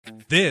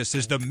This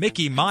is the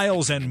Mickey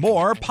Miles and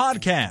More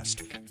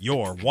podcast,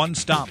 your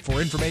one-stop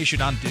for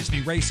information on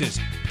Disney races,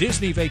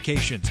 Disney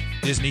vacations,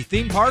 Disney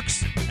theme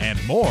parks,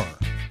 and more.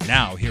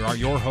 Now, here are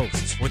your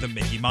hosts for the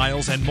Mickey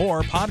Miles and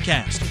More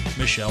podcast,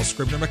 Michelle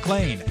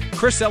Scribner-McLean,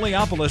 Chris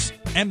Eliopoulos,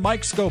 and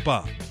Mike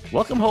Scopa.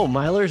 Welcome home,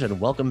 Milers, and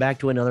welcome back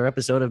to another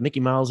episode of Mickey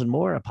Miles and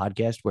More, a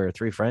podcast where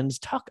three friends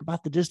talk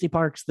about the Disney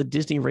parks, the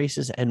Disney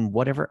races, and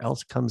whatever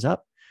else comes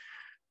up.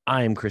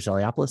 I'm Chris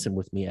Eliopoulos, and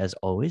with me, as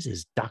always,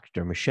 is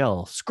Dr.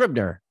 Michelle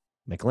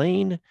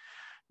Scribner-McLean.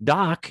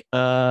 Doc,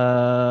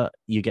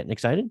 you getting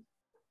excited?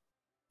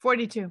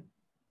 42.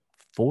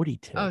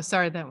 42. Oh,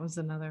 sorry, that was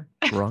another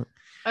Wrong.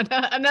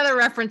 another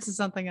reference to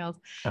something else.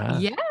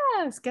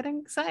 Yes, getting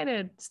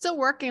excited. Still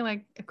working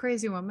like a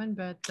crazy woman,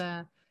 but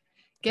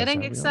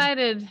getting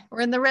excited.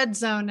 We're in the red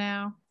zone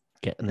now.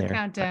 Getting there.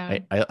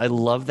 Countdown. I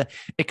love that.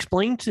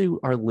 Explain to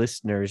our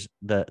listeners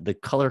the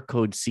color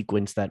code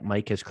sequence that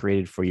Mike has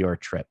created for your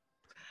trip.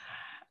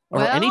 Or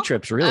any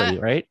trips, really,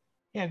 right?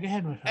 Yeah, go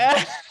ahead with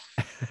it.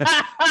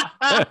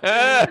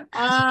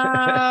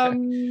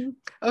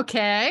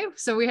 Okay,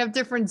 so we have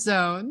different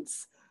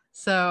zones.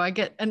 So I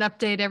get an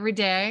update every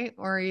day,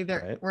 or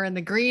either we're in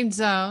the green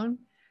zone,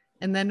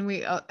 and then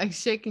I'm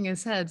shaking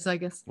his head. So I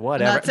guess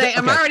whatever.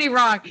 I'm already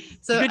wrong.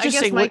 So you could just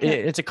say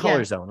it's a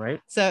color zone, right?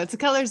 So it's a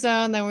color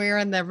zone. Then we were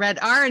in the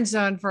red-orange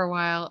zone for a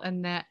while,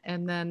 and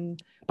then.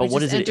 But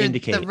what does it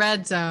indicate? The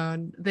red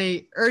zone,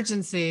 the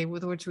urgency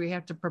with which we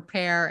have to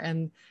prepare,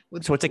 and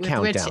so it's a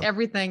countdown. Which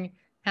everything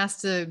has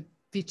to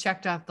be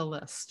checked off the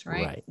list,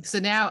 right? So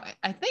now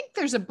I think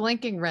there's a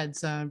blinking red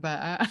zone,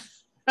 but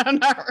I'm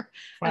not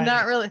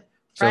really.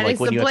 So Friday's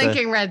like the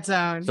blinking red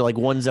zone. So like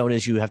one zone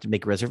is you have to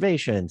make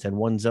reservations, and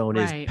one zone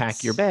is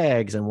pack your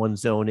bags, and one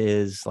zone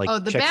is like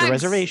check your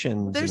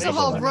reservations. There's a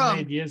whole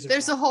room.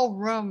 There's a whole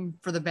room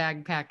for the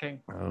bag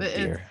packing. Oh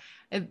dear.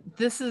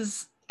 This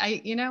is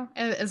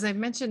as I've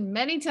mentioned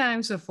many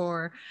times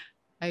before,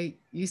 I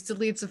used to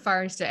lead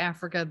safaris to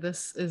Africa.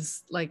 This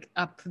is like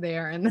up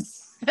there and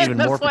even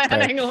more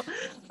planning.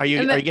 Are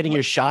you getting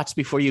your shots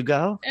before you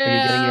go? Are you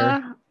getting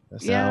your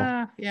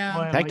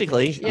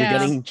technically you're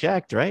getting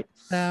checked, right?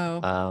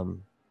 So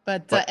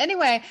but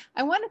anyway,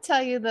 I want to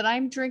tell you that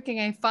I'm drinking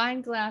a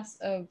fine glass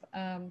of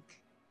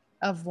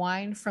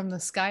wine from the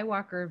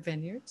Skywalker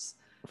Vineyards.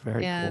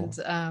 Very cool.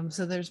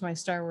 So there's my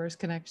Star Wars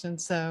connection.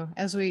 So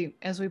as we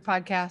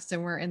podcast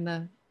and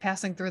we're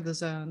passing through the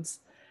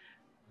zones,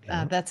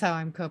 that's how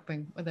I'm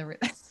coping with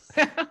everything.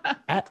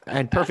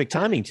 And perfect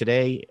timing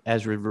today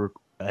as we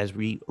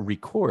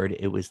record.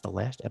 It was the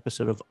last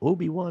episode of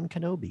Obi-Wan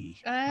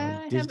Kenobi.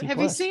 Have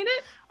you seen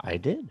it? I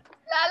did.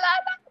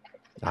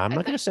 I'm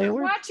not going to say a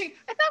word. I thought we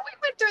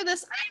went through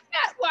this. I'm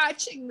not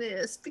watching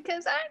this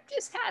because I've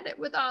just had it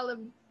with all of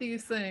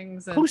these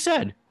things. Who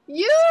said?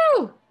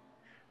 You.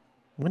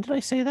 When did I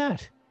say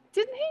that?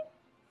 Didn't he?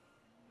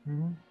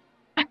 Mm-hmm.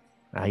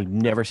 I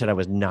never said I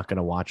was not going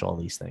to watch all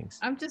these things.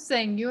 I'm just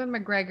saying you and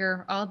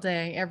McGregor all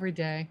day, every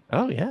day.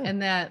 Oh, yeah.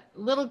 And that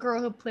little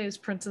girl who plays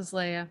Princess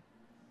Leia.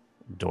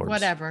 Doors.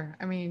 Whatever.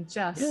 I mean,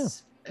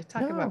 just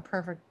talk about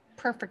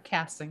perfect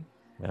casting.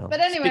 Well, but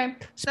anyway.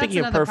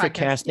 Speaking of perfect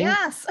casting.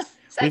 Yes.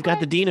 We've got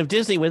the Dean of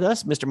Disney with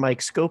us, Mr. Mike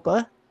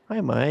Scopa. Hi,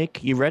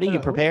 Mike. You ready? Hello.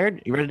 You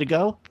prepared? You ready to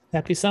go?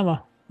 Happy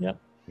summer. Yep.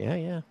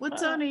 Yeah. What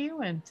zone are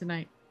you in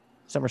tonight?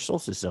 Summer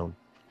solstice zone.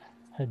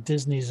 A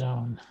Disney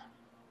zone.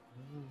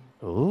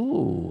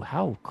 Oh,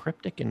 how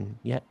cryptic and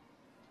yet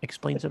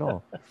explains it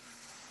all.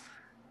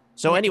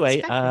 So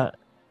anyway,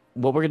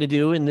 what we're going to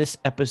do in this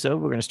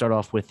episode, we're going to start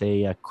off with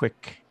a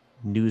quick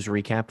news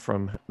recap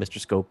from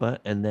Mr. Scopa,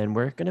 and then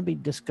we're going to be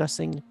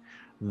discussing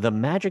the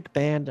Magic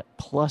Band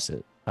Plus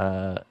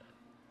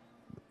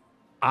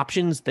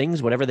options,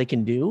 things, whatever they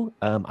can do.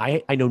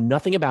 I know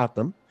nothing about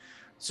them.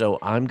 So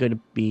I'm going to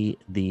be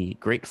the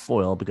great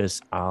foil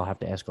because I'll have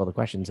to ask all the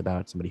questions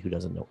about somebody who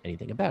doesn't know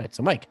anything about it.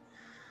 So Mike,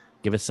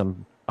 give us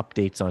some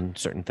updates on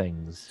certain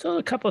things. So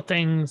a couple of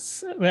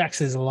things.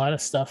 Actually, there's a lot of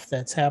stuff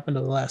that's happened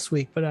over the last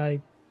week, but I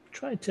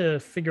tried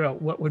to figure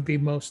out what would be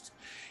most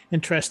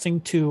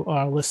interesting to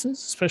our listeners,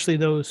 especially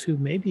those who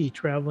may be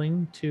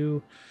traveling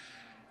to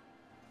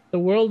the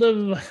world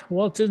of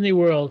Walt Disney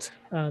World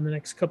in the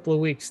next couple of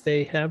weeks.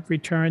 They have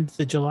returned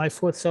the July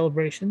 4th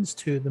celebrations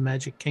to the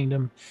Magic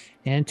Kingdom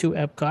and to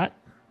Epcot.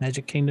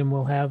 Magic Kingdom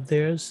will have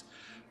their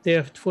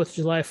 4th of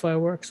July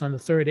fireworks on the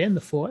 3rd and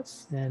the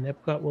 4th, and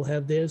Epcot will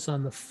have theirs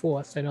on the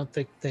 4th. I don't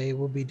think they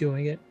will be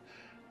doing it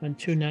on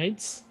 2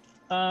 nights.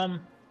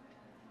 Finding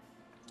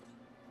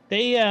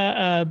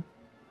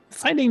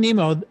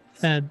Nemo,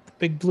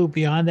 Big Blue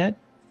Beyond,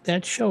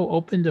 that show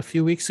opened a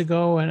few weeks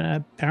ago, and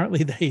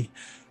apparently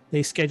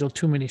they scheduled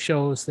too many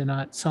shows. They're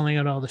not selling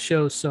out all the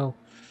shows, so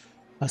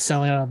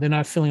they're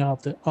not filling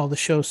out all the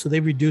shows, so they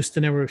reduced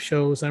the number of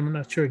shows. I'm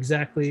not sure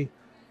exactly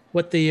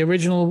what the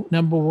original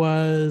number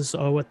was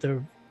or what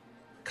the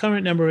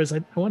current number is.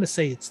 I want to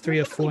say it's 3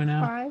 or 4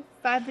 now.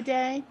 Five a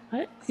day.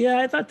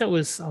 I thought that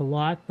was a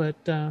lot, but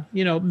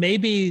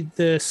maybe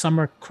the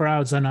summer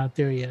crowds are not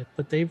there yet,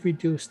 but they've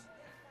reduced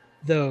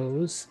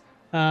those.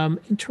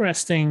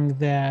 Interesting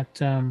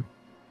that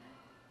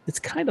it's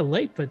kind of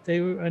late, but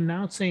they were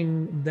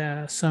announcing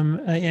some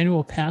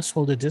annual pass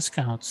holder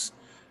discounts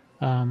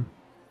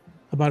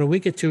about a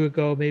week or two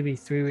ago, maybe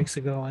 3 weeks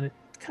ago, and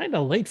it's kind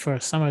of late for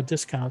summer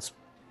discounts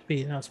to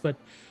be announced. But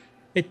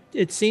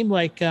it seemed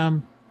like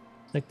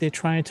they're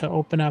trying to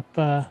open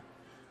up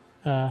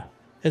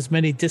as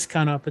many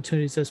discount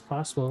opportunities as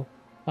possible,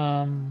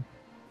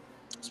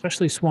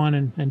 especially Swan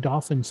and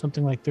Dolphin,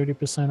 something like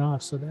 30%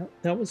 off. So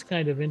that was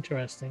kind of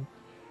interesting.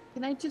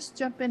 Can I just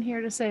jump in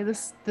here to say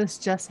this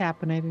just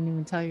happened? I didn't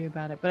even tell you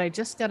about it, but I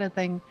just got a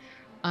thing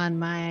on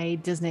my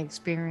Disney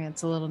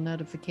Experience, a little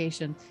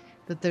notification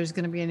that there's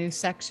going to be a new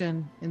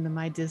section in the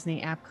My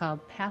Disney app called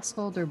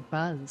Passholder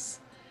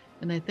Buzz.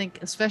 And I think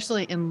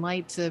especially in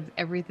light of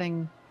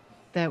everything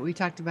that we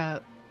talked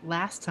about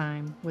last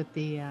time with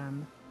the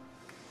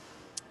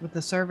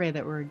survey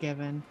that we were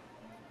given,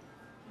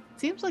 it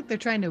seems like they're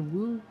trying to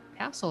woo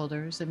pass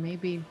holders and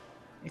maybe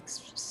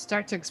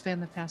start to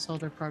expand the pass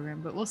holder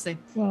program, but we'll see.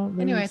 Well,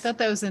 anyway, I thought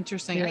that was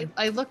interesting. Yeah.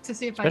 I looked to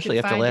see if especially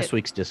I could after last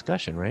week's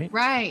discussion, right?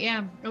 Right,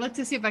 yeah. I looked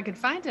to see if I could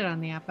find it on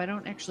the app. I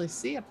don't actually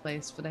see a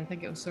place, but I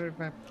think it was sort of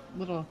a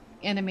little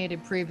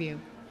animated preview.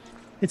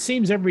 It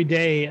seems every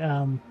day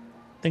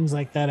things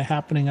like that are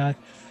happening.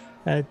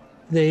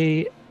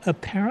 They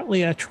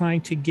apparently are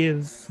trying to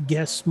give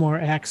guests more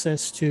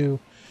access to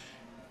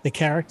the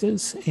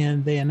characters,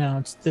 and they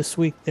announced this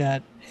week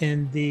that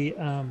in the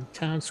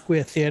Town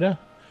Square Theater,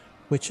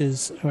 which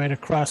is right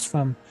across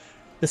from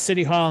the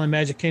City Hall and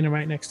Magic Kingdom,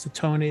 right next to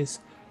Tony's,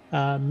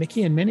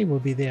 Mickey and Minnie will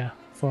be there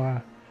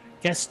for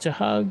guests to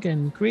hug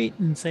and greet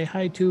and say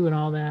hi to and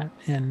all that.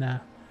 And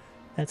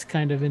that's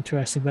kind of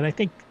interesting. But I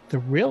think the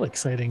real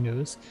exciting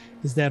news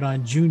is that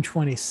on June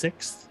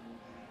 26th,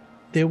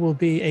 there will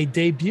be a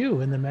debut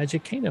in the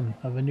Magic Kingdom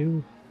of a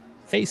new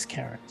face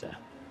character.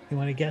 You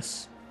want to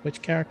guess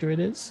which character it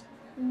is?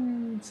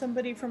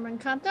 Somebody from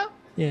Encanto?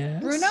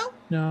 Yes. Bruno?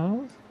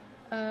 No.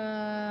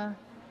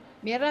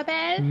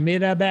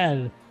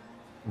 Mirabelle?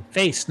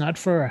 Face, not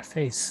fur,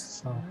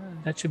 face. So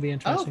that should be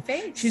interesting. Oh,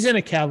 face. She's in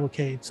a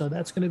cavalcade, so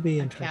that's going to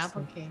be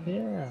interesting. Cavalcade.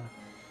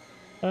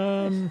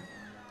 Yeah.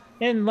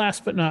 And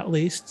last but not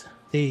least,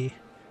 the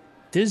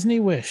Disney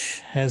Wish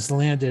has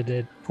landed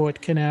at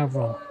Port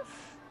Canaveral.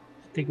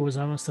 I think it was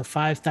almost a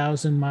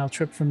 5,000-mile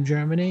trip from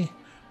Germany.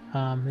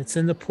 It's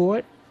in the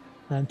port.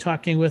 I'm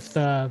talking with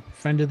a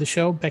friend of the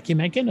show, Becky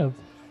Menken of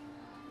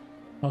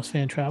Mouse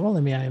Fan Travel. I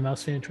am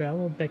Mouse Fan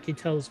Travel. Becky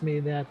tells me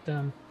that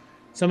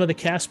some of the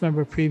cast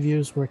member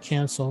previews were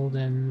canceled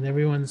and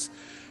everyone's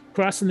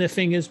crossing their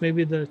fingers.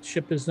 Maybe the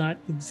ship is not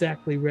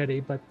exactly ready,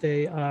 but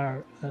they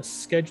are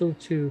scheduled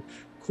to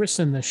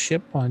christen the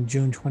ship on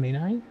June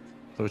 29th.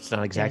 So it's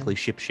not exactly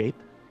ship shape?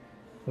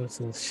 So it's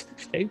a ship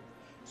shape.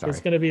 Sorry.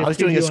 It's going to be I was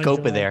doing a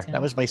Scopa there. 10th.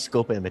 That was my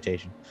Scopa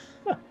imitation.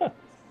 Very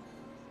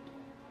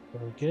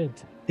good.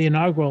 The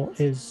inaugural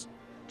is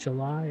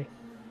July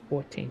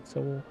 14th,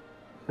 so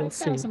we'll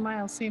see. 5,000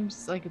 miles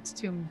seems like it's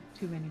too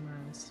many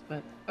miles,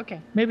 but okay.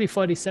 Maybe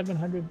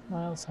 4,700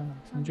 miles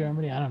from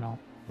Germany. I don't know.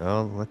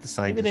 No, let the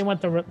scientists Maybe they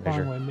went the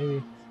measure. wrong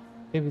way.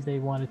 Maybe they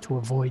wanted to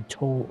avoid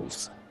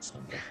tolls.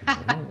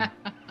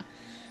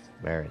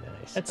 Very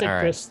nice. That's it, All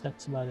Chris. Right.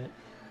 That's about it.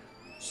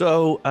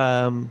 So,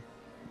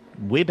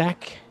 way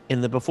back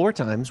in the before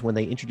times when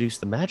they introduced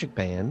the Magic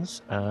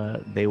Bands,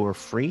 they were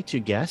free to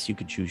guess. You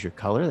could choose your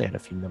color. They had a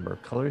few number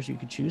of colors you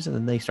could choose, and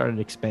then they started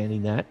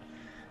expanding that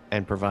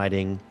and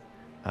providing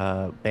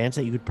bands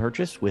that you could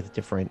purchase with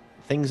different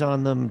things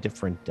on them,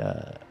 different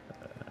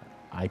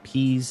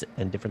IPs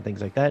and different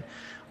things like that.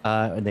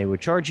 And they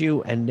would charge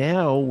you. And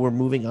now we're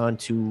moving on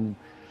to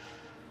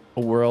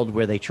a world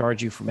where they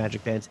charge you for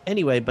Magic Bands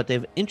anyway, but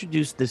they've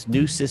introduced this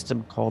new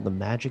system called the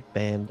Magic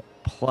Band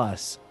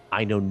Plus.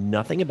 I know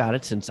nothing about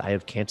it since I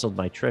have canceled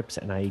my trips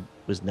and I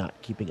was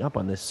not keeping up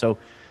on this. So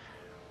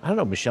I don't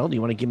know, Michelle, do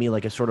you want to give me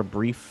like a sort of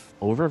brief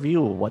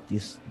overview of what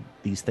these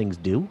things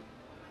do?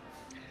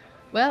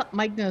 Well,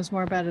 Mike knows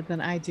more about it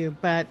than I do,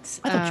 but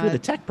I thought you were the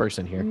tech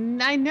person here.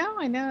 I know.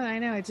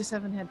 I just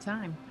haven't had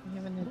time.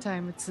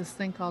 It's this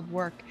thing called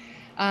work.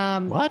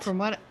 What? From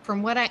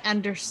what I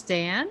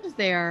understand,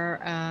 they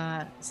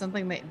are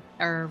something that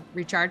are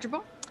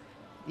rechargeable.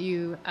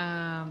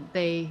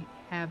 They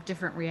have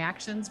different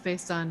reactions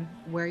based on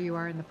where you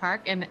are in the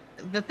park. And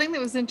the thing that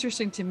was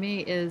interesting to me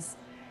is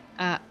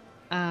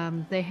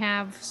they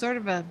have sort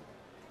of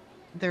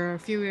they're a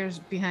few years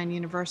behind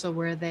Universal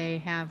where they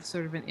have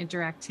sort of an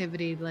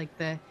interactivity like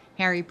the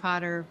Harry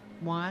Potter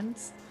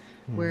wands,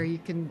 where you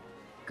can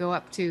go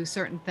up to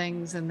certain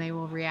things and they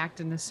will react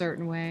in a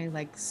certain way,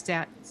 like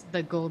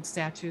the gold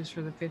statues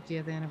for the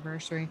 50th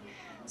anniversary.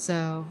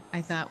 So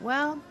I thought,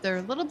 well, they're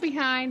a little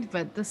behind,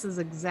 but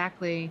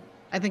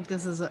I think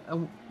this is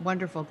a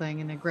wonderful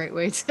thing and a great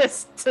way to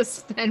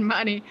spend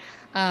money.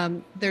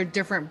 There are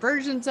different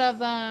versions of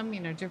them,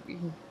 you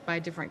can buy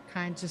different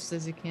kinds just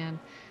as you can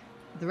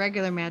the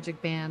regular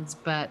Magic Bands,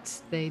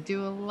 but they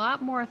do a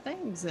lot more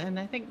things. And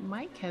I think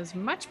Mike has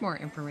much more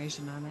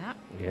information on that.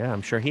 Yeah,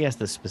 I'm sure he has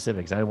the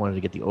specifics. I wanted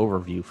to get the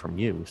overview from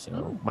you.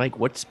 So, Mike,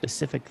 what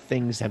specific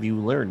things have you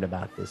learned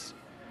about this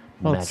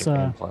Magic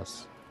Band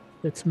Plus?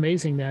 it's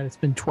amazing that it's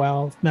been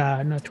 12,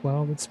 not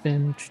 12, it's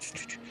been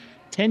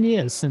 10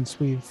 years since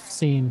we've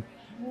seen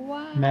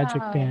Wow.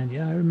 Magic Band.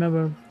 Yeah, I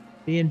remember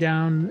being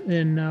down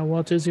in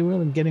Walt Disney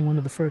World and getting one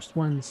of the first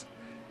ones.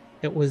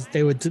 It was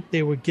they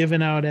were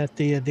given out at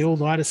the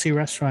old Odyssey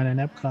restaurant in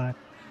Epcot.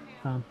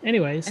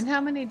 Anyways, And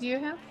how many do you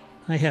have?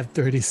 I have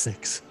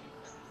 36.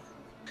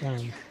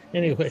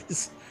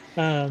 Anyways,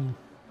 or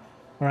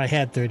I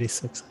had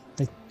 36.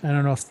 I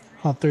don't know if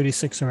all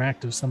 36 are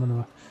active. Some of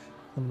them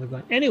are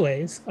gone.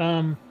 Anyways,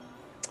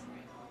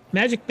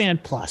 Magic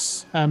Band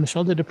Plus.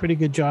 Michelle did a pretty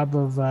good job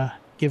of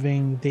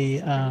giving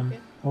the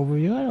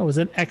overview. It was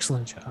an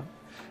excellent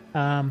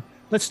job.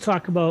 Let's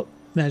talk about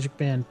Magic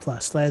Band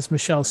Plus. As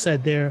Michelle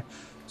said, they're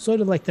sort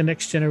of like the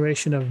next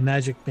generation of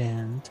Magic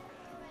Band.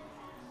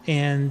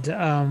 And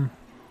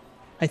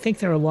I think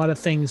there are a lot of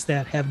things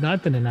that have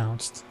not been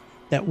announced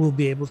that we'll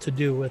be able to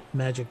do with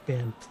Magic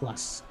Band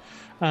Plus.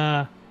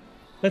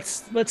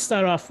 Let's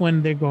start off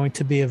when they're going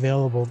to be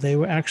available. They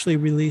were actually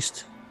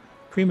released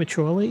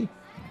prematurely,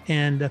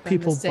 and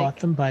people bought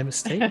them by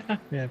mistake.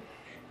 Yeah,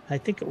 I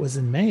think it was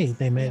in May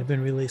they may have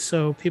been released.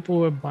 So people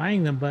were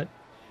buying them, but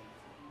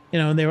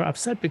they were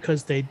upset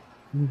because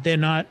they're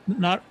not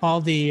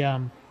all the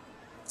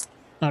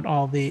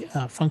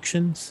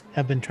functions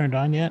have been turned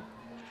on yet.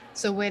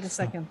 So wait a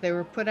second. They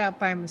were put out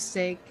by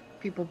mistake.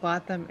 People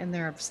bought them, and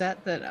they're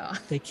upset that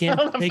they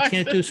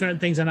can't do certain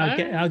things. And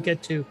I'll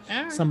get to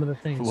some of the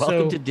things.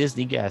 Welcome to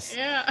Disney Guest.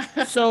 Yeah.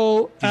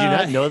 So did you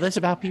not know this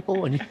about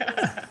people? When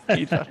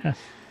you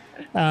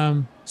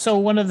thought... So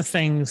one of the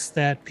things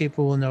that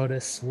people will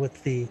notice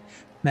with the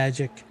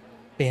Magic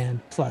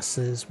Band Plus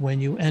is when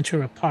you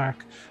enter a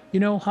park. You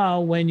know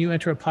how when you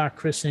enter a park,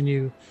 Chris, and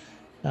you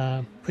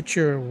put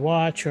your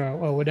watch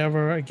or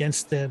whatever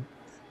against the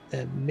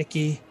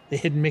Mickey, the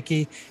hidden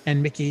Mickey,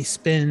 and Mickey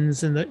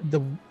spins, and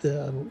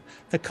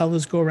the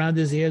colors go around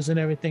his ears and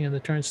everything, and the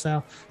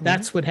turnstile. Mm-hmm.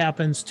 That's what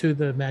happens to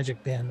the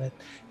Magic Band. That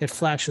it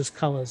flashes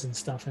colors and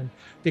stuff, and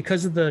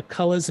because of the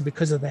colors and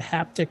because of the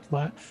haptic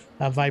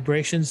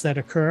vibrations that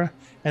occur,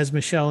 as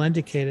Michelle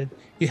indicated,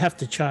 you have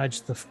to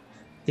charge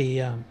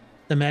the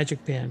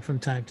Magic Band from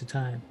time to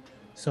time.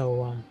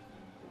 So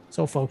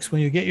folks,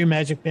 when you get your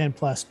Magic Band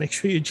Plus, make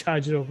sure you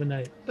charge it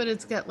overnight. But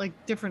it's got like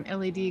different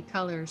LED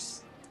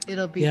colors.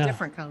 It'll be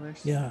different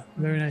colors. Yeah,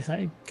 very nice.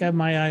 I got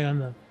my eye on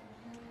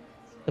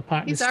the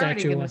partner statue. He's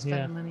already going to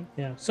spend money.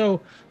 Yeah.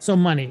 So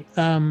money.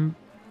 I'm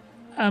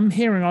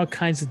hearing all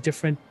kinds of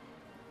different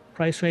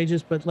price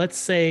ranges, but let's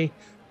say,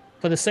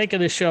 for the sake of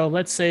the show,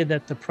 let's say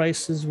that the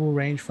prices will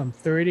range from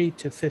 $30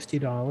 to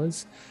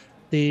 $50.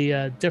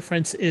 The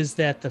difference is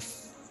that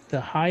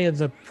the higher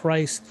the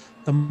price,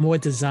 the more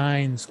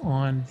designs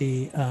on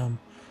the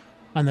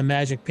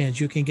Magic Bands.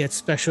 You can get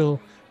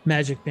special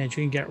Magic Bands.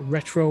 You can get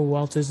retro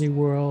Walt Disney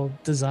World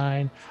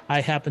design. I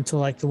happen to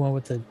like the one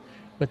with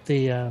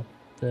the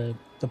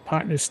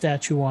partner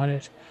statue on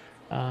it.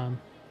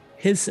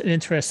 Here's an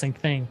interesting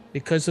thing: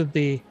 because of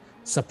the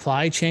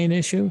supply chain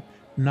issue,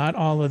 not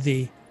all of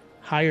the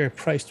higher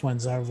priced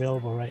ones are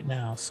available right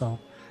now. So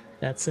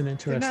that's an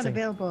interesting. They're not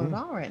available at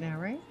all right now,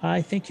 right?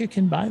 I think you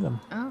can buy them.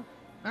 Oh,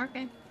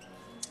 okay.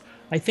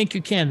 I think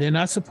you can. They're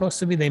not supposed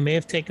to be. They may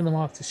have taken them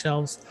off the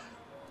shelves.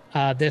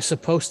 They're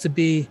supposed to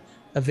be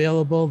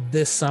available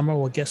this summer.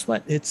 Well, guess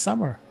what? It's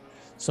summer.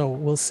 So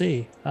we'll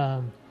see.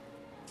 Let's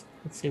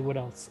see what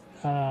else.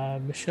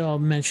 Michelle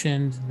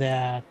mentioned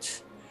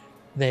that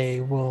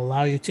they will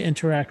allow you to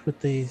interact with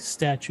the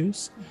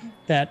statues,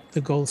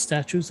 the gold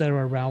statues that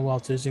are around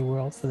Walt Disney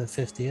World for the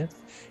 50th.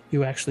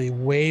 You actually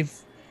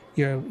wave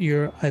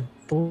I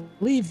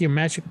believe your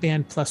Magic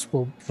Band Plus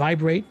will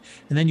vibrate,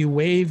 and then you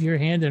wave your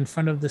hand in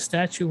front of the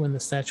statue, and the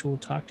statue will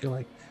talk to you,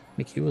 like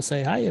Mickey will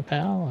say, "Hiya,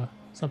 pal," or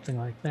something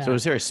like that. So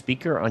is there a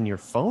speaker on your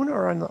phone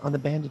or on the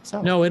band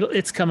itself? No,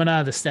 it's coming out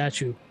of the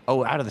statue.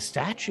 Oh, out of the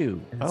statue.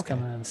 It's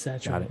coming out of the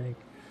statue. Got I it.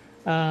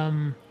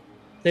 think.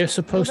 They're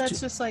supposed that's to.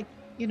 just like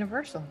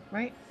Universal,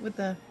 right? With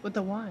the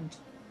wand.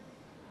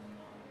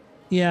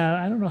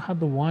 Yeah, I don't know how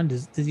the wand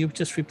is. Did you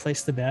just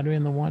replace the battery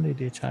in the wand, or did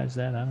you charge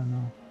that? I don't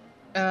know.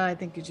 I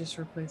think you just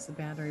replace the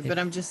battery, but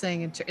I'm just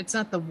saying it's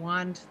not the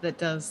wand that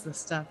does the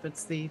stuff.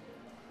 It's the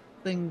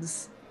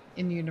things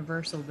in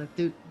Universal that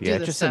do Yeah,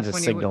 the it just stuff sends a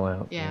when signal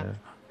out. Yeah.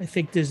 I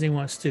think Disney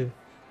wants to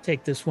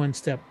take this one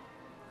step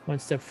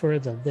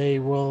further. They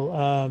will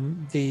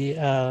the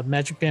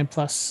Magic Band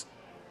Plus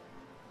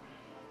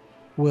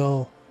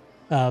will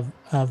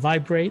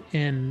vibrate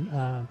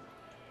and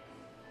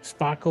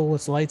sparkle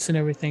with lights and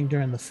everything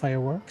during the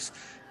fireworks.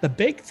 The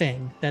big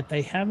thing that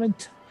they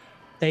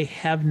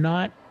have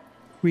not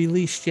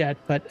released yet,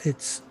 but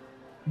it's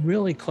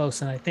really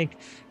close, and I think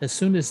as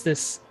soon as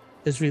this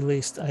is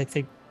released, I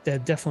think they're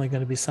definitely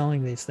going to be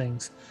selling these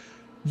things.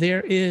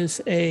 There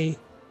is a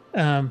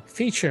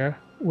feature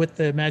with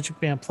the Magic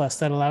Band Plus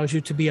that allows you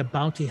to be a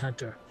bounty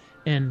hunter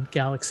in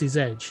Galaxy's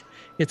Edge.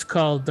 It's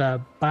called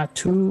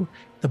Batu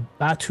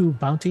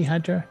Bounty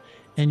Hunter,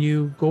 and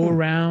you go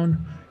around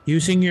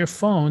using your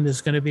phone. There's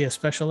going to be a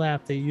special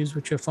app that you use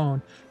with your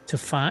phone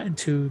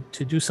to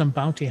do some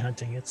bounty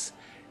hunting. It's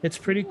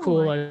pretty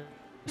cool.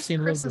 I've seen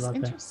a little bit Chris's about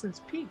that. interest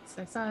is peaked.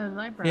 I saw his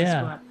eyebrows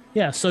go up.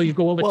 Yeah. So you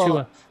go over Well,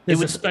 to there's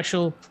it a was-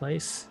 special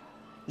place.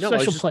 No, I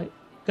was Special just- place.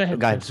 Go ahead.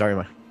 Go ahead. Chris. Sorry,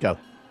 Mike. Go.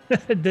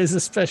 There's a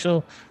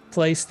special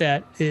place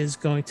that is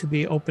going to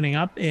be opening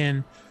up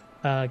in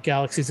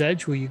Galaxy's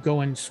Edge, where you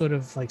go and sort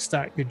of like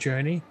start your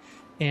journey,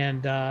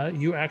 and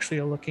you actually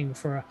are looking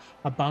for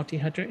a bounty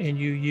hunter, and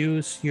you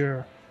use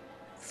your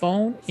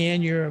phone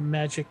and your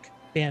Magic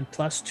Band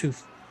Plus to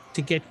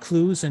get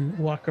clues and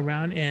walk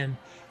around. And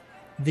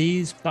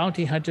these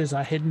bounty hunters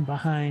are hidden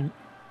behind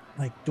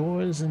like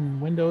doors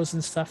and windows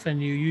and stuff,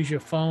 and you use your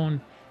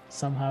phone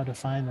somehow to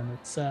find them.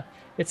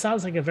 It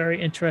sounds like a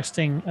very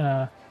interesting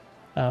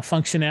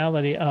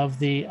functionality of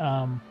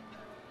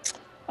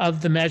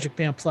the Magic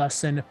Band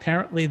Plus, and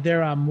apparently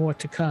there are more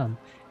to come.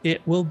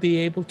 It will be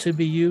able to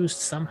be used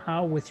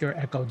somehow with your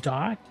Echo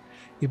Dot.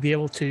 You'll be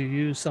able to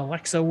use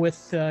Alexa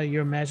with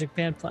your Magic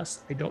Band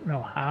Plus. I don't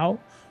know how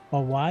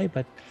or why,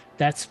 but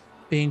that's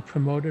being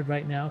promoted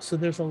right now. So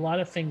there's a lot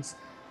of things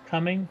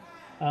coming.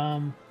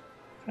 Trying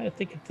to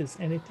think if there's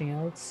anything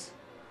else.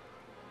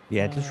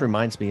 Yeah, it just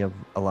reminds me of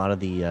a lot of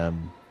the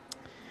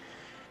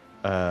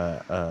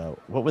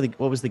what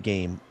was the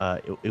game?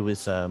 It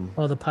was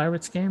The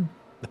Pirates game.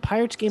 the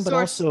Pirates game, but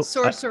also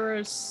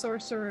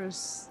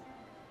sorcerers.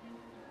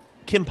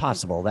 Kim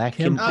Possible. That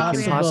Kim the Kim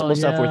Possible, Possible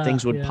stuff where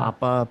things would yeah.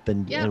 pop up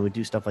and Yeah. it would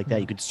do stuff like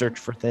that. You could search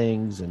for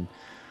things and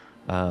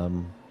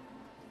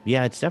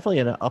yeah, it's definitely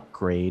an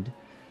upgrade.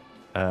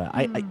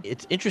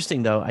 It's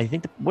interesting though. I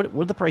think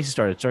what the prices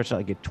start? It starts at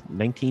like at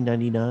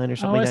 $19.99 or I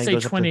something. want like to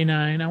that. say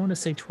 29. I want to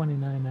say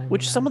 29.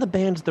 Which some of the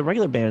bands, the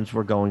regular bands,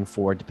 were going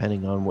for,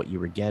 depending on what you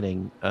were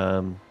getting.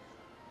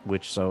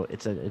 So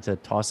it's a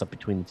toss up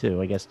between the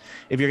two. I guess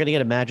if you're gonna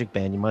get a Magic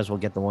Band, you might as well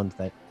get the ones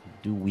that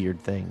do weird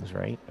things,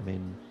 right? I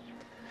mean,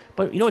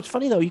 but it's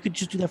funny though. You could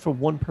just do that for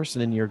one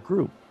person in your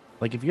group.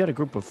 Like if you had a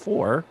group of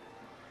 4,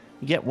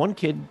 you get one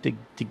kid to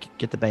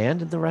get the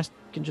band, and the rest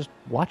can just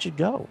watch it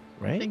go,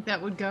 I right? think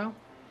that would go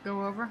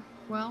over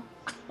well.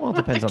 Well, it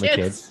depends on the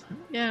kids.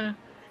 Yeah,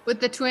 with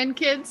the twin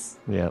kids.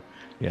 Yep.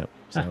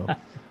 So,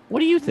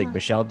 what do you think,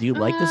 Michelle? Do you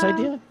like this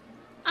idea?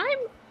 I'm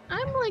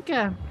like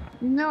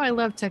I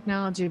love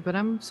technology, but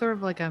I'm sort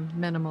of like a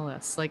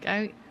minimalist. Like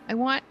I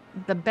want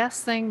the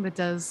best thing that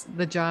does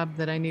the job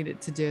that I need it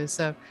to do.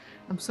 So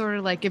I'm sort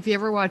of like, if you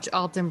ever watch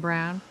Alton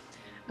Brown,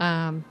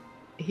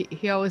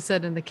 he always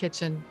said in the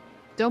kitchen,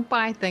 don't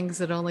buy things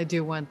that only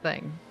do one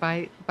thing.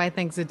 Buy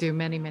things that do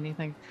many, many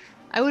things.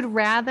 I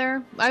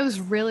was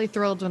really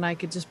thrilled when I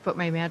could just put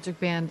my Magic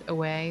Band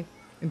away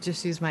and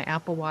just use my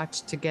Apple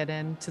Watch to get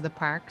into the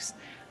parks.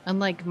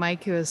 Unlike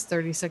Mike, who has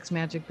 36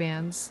 Magic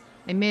Bands,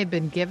 I may have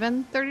been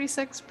given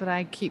 36, but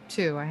I keep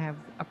 2. I have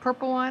a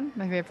purple one,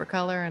 my favorite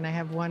color, and I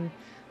have one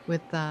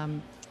with the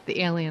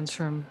aliens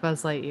from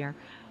Buzz Lightyear.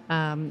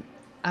 I'm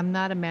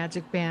not a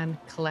Magic Band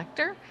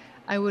collector.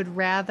 I would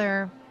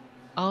rather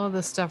all of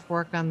the stuff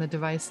work on the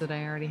device that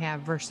I already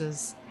have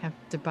versus have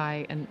to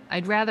buy. And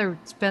I'd rather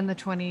spend the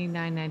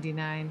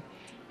 $29.99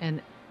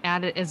 and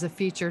add it as a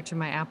feature to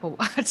my Apple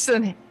Watch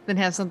than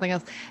have something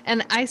else.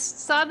 And I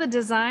saw the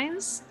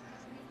designs.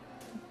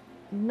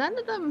 None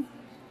of them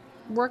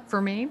work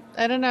for me.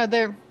 I don't know.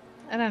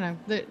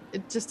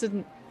 It just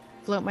didn't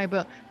float my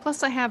boat.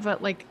 Plus I have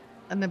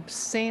an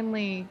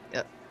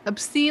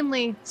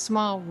obscenely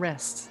small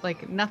wrist.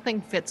 Like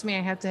nothing fits me.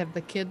 I have to have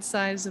the kid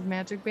size of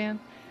Magic Band.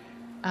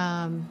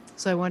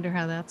 So I wonder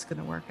how that's going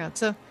to work out.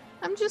 So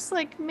I'm just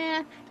like,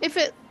 meh. If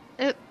it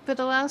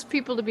allows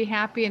people to be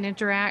happy and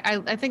interact,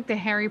 I think the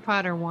Harry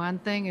Potter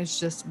wand thing is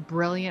just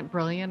brilliant.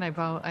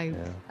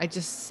 I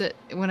just sit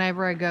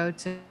whenever I go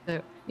to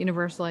the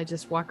Universal. I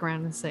just walk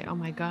around and say, oh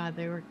my God,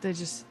 they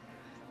just.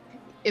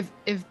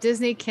 If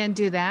Disney can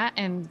do that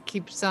and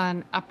keeps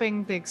on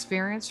upping the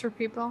experience for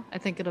people, I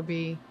think it'll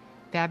be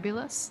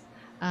fabulous.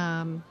 But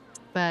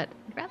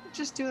I'd rather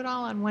just do it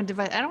all on one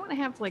device. I don't want to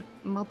have like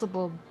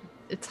multiple.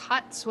 It's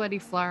hot, sweaty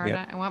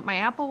Florida. Yep. I want my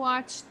Apple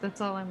Watch. That's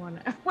all I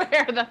want to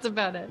wear. That's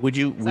about it. Would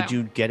you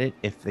get it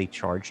if they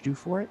charged you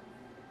for it,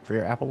 for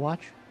your Apple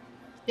Watch?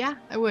 Yeah,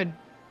 I would.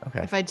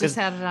 Okay. If I just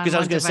had it on because I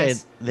was going to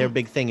say their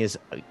big thing is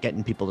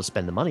getting people to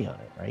spend the money on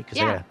it, right? Because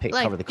they got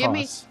to cover the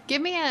costs.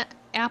 Give me an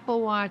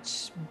Apple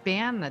Watch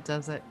band that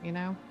does it.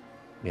 Yeah.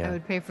 I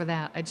would pay for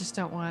that. I just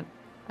don't want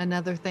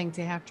another thing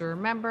to have to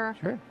remember.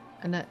 Sure.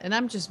 And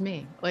I'm just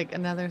me. Like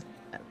another.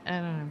 I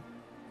don't know.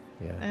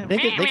 Yeah.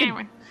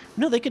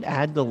 They could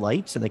add the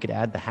lights and they could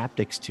add the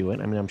haptics to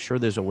it. I mean, I'm sure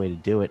there's a way to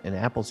do it. And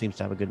Apple seems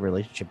to have a good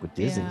relationship with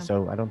Disney,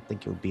 so I don't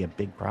think it would be a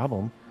big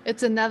problem.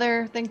 It's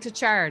another thing to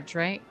charge,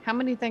 right? How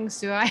many things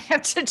do I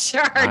have to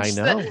charge I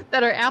know.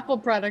 that are Apple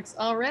products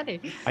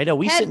already? I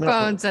know.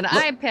 Headphones and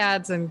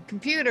iPads and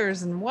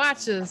computers and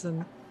watches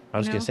and. I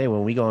was going to say,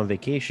 when we go on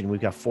vacation,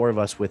 we've got 4 of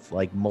us with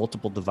like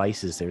multiple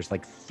devices. There's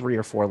like 3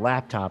 or 4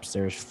 laptops.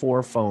 There's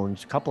 4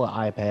 phones, a couple of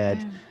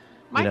iPads. Yeah.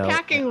 My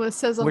packing list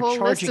says a whole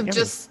list of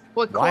just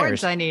what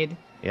cords I need.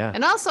 Yeah.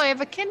 And also I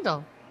have a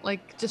Kindle,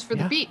 like just for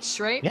the beach,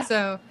 right? Yeah.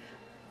 So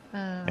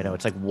I know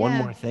it's like one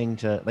more thing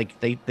to like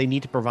they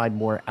need to provide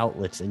more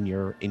outlets in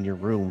your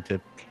room to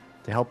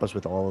to help us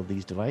with all of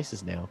these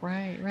devices now.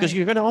 Right. Because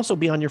you're going to also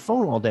be on your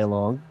phone all day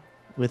long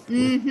with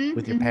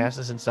your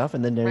passes and stuff,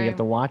 and then there you have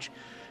to watch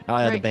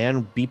the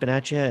band beeping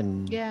at you,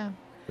 and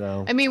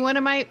so I mean, one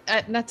of my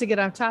not to get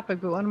off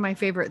topic, but one of my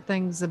favorite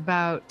things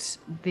about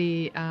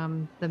the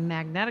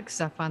magnetic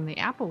stuff on the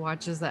Apple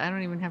Watch is that I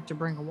don't even have to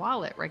bring a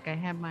wallet. Like I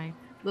have my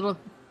little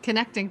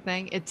connecting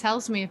thing. It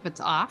tells me if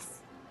it's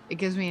off. It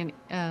gives me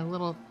a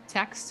little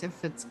text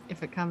if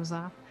it comes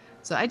off.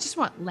 So I just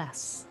want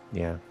less.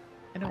 Yeah.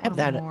 I have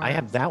that. More. I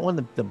have that one.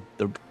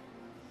 The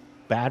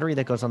battery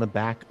that goes on the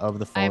back of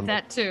the phone. I have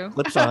that too.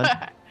 Clips on,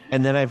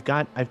 and then I've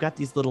got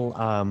these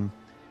little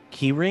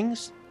key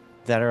rings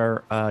that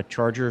are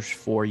chargers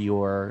for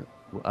your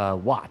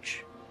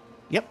watch.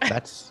 Yep,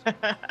 that's.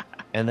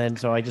 And then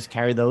so I just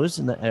carry those,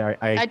 and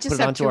I just put it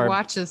have onto two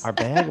watches. our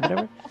bag or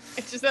whatever.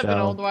 I just have an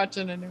old watch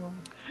and a new one.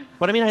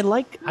 But I mean, I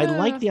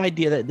like the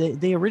idea that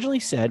they originally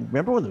said.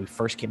 Remember when we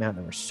first came out,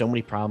 there were so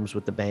many problems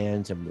with the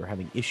bands, and we were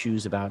having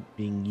issues about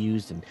being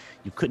used, and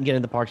you couldn't get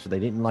in the parks, so they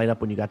didn't light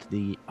up when you got to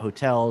the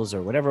hotels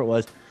or whatever it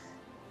was.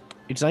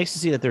 It's nice to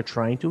see that they're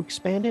trying to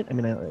expand it. I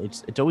mean,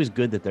 it's always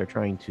good that they're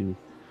trying to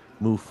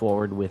move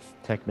forward with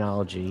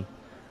technology.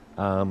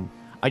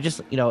 I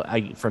just,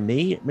 for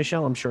me,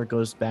 Michelle, I'm sure it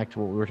goes back to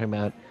what we were talking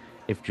about.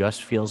 It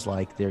just feels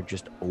like they're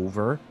just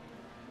over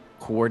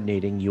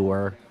coordinating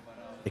your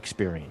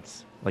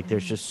experience. Like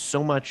there's just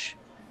so much.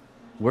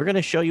 We're going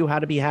to show you how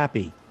to be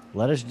happy.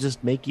 Let us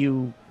just give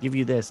you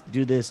this,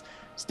 do this,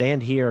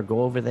 stand here,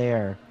 go over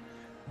there.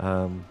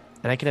 And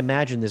I can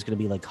imagine there's going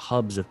to be like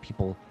hubs of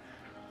people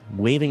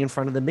waving in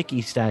front of the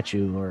Mickey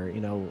statue, or it's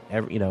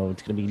going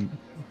to be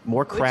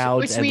more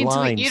crowds which and means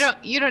lines.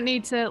 You don't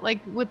need to, like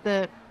with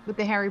the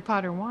Harry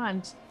Potter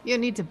wand, you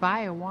don't need to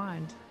buy a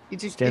wand. You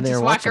just stand there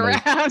and walk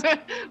watch around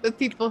with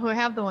people who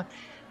have the one.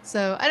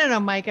 So I don't know,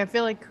 Mike. I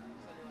feel like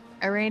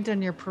I rained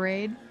on your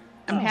parade.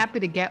 I'm happy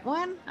to get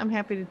one. I'm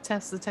happy to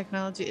test the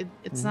technology.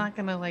 It's not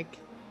going to like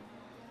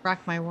rock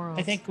my world.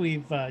 I think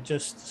we've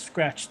just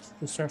scratched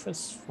the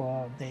surface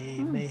for they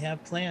may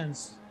have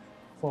plans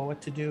for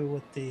what to do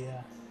with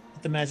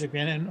the Magic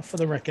Band. And for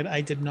the record,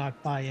 I did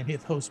not buy any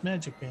of those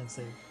Magic Bands.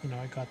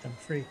 I got them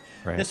free.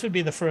 Right. This would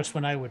be the first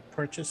one I would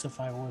purchase if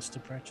I was to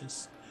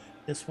purchase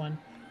this one.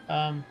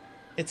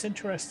 It's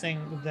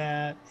interesting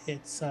that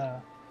it's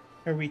a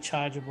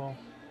rechargeable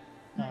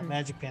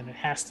Magic Band. It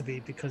has to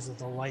be because of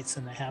the lights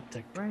and the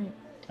haptic. Right.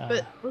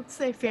 But let's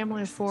say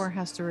family of 4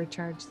 has to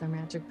recharge their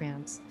Magic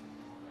Bands.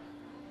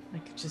 I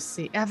could just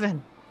see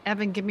Evan,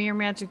 give me your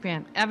Magic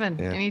Band. Evan,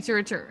 I need to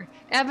return.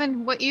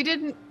 Evan, what you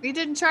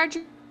didn't charge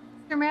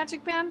your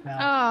Magic Band? No. Oh,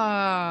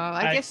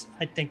 I guess.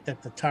 I think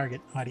that the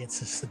target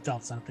audience is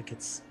adults. I don't think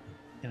it's,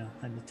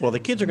 Well, the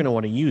kids are going to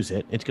want to use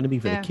it. It's going to be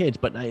for the kids.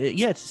 But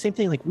it's the same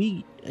thing. Like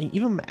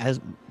even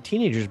as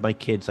teenagers, my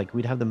kids, like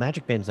we'd have the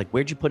Magic Bands. Like,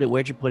 where'd you put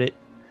it?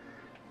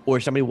 Or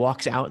somebody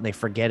walks out and they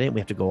forget it. We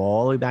have to go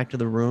all the way back to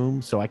the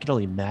room. So I can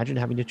only imagine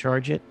having to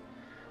charge it.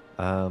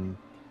 I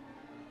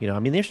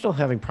mean, they're still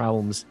having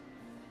problems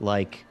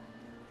like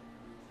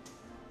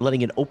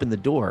letting it open the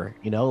door.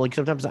 Like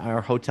sometimes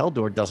our hotel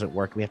door doesn't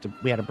work. We had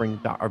to bring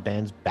our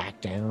bands back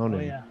down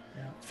and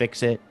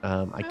fix it.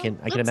 I can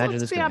imagine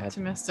this. Let's be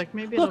optimistic.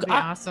 Maybe it'll be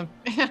awesome.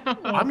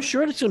 I'm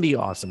sure it's going to be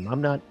awesome.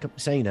 I'm not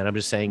saying that. I'm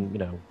just saying,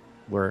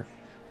 there's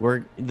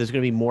going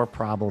to be more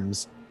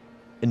problems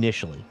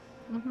initially.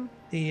 Mm-hmm.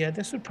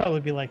 This would probably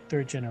be like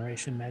 3rd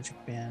generation Magic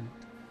Band.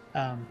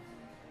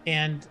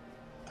 And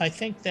I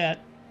think that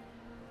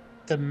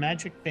the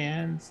Magic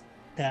Band's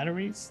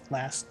batteries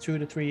last 2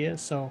 to 3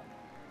 years. So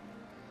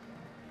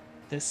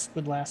this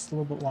would last a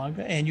little bit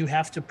longer, and you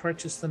have to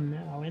purchase them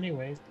now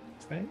anyways,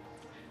 right?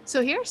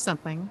 So here's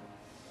something.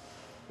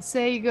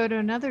 Say you go to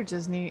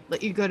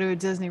a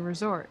Disney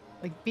resort,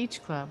 like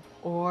Beach Club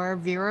or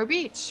Vero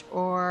Beach,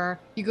 or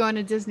you go on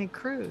a Disney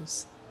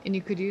cruise and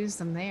you could use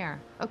them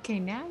there. Okay,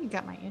 now you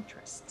got my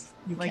interest.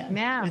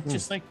 Now. It's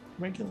just like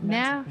regular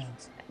Magic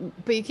Bands.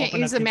 But you can't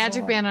use a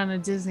Magic Band on a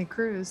Disney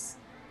cruise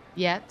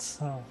yet.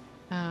 Oh.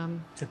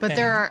 But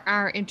there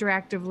are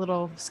interactive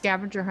little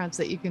scavenger hunts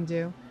that you can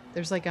do.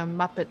 There's like a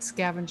Muppet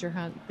scavenger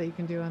hunt that you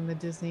can do on the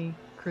Disney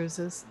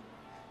cruises,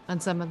 on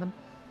some of them.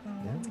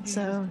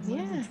 So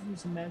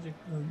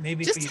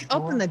Maybe just to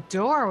open the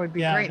door would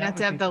be great. Not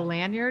to have the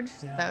lanyard.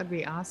 Yeah. That would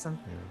be awesome.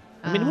 Yeah.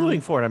 I mean, moving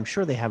forward, I'm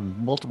sure they have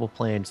multiple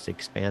plans to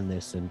expand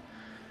this, and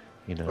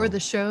or the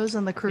shows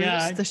on the cruise.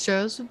 Yeah, the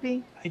shows would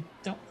be. I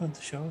don't want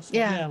the shows.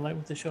 Yeah, like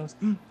with the shows.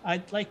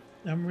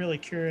 I'm really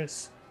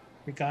curious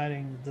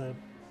regarding the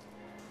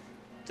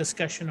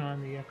discussion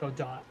on the Echo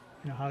Dot.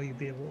 How you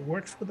be able. It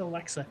works with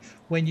Alexa.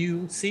 When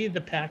you see the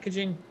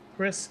packaging,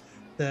 Chris,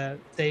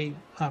 they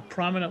are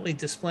prominently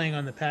displaying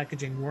on the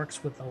packaging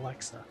works with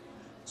Alexa.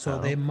 So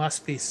there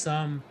must be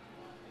some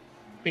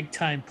big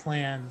time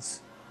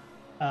plans.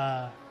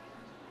 But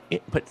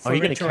are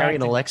you going to carry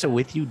an Alexa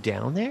with you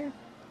down there?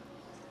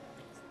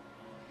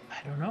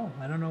 I don't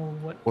know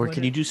what. Or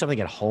can you do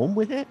something at home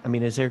with it? I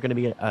mean, is there going to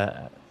be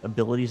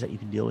abilities that you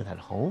can deal with at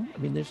home? I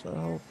mean,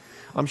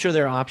 I'm sure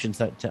there are options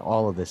to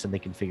all of this, and they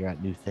can figure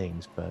out new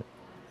things. But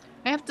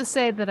I have to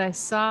say that I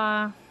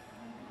saw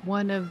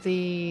one of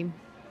the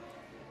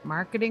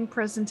marketing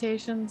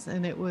presentations,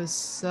 and it was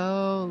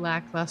so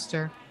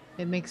lackluster.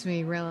 It makes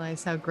me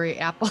realize how great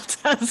Apple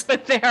does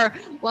with their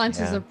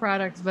launches of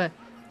products. But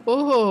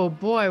oh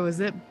boy, was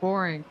it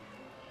boring.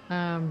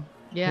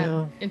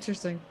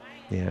 Interesting.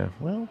 Yeah.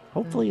 Well,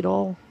 hopefully it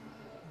all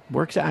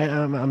works.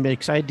 I'm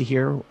excited to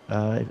hear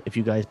if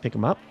you guys pick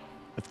them up,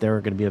 if they're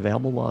going to be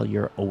available while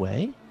you're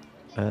away.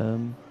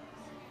 It'd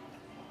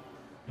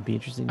be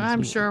interesting to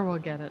I'm see. sure we'll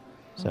get it.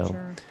 So,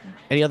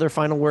 any other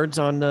final words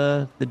on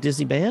the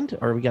Disney band,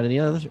 or we got any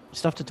other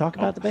stuff to talk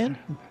about the band?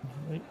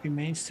 It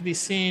remains to be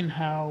seen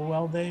how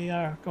well they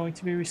are going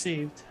to be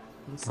received.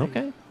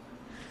 Okay.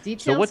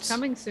 Details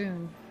coming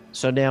soon.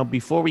 So now,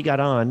 before we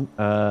got on,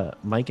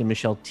 Mike and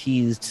Michelle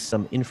teased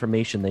some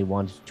information they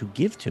wanted to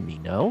give to me.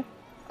 No?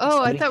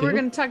 Oh, I thought we were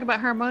going to talk about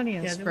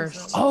HarmoniUS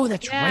first. Oh,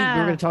 that's right. We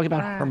were going to talk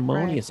about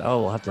HarmoniUS. Right.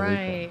 Oh, we'll have to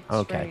leave that.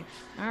 Okay. Right.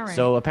 All right.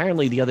 So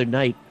apparently the other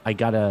night, I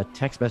got a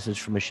text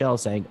message from Michelle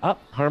saying,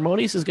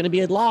 HarmoniUS is going to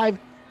be live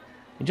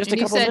in just a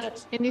couple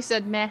minutes. And you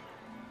said, meh.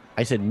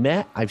 I said,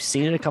 meh. I've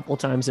seen it a couple of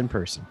times in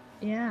person.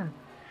 Yeah.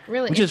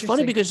 Really. Which is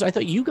funny because I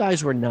thought you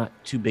guys were not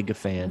too big a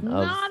fan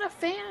of. Not a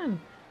fan.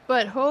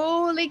 But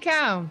holy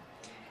cow.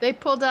 They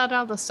pulled out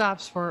all the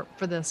stops for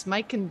this.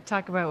 Mike can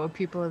talk about what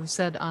people have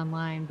said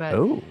online, but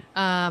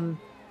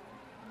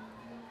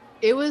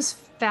it was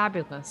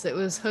fabulous. It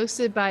was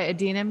hosted by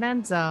Idina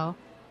Menzel.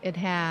 It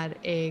had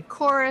a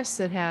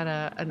chorus. It had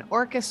an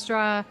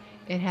orchestra.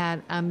 It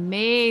had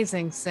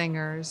amazing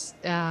singers.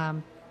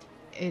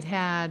 It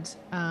had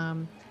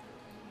I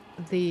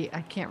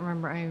can't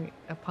remember. I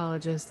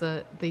apologize.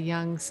 The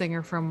young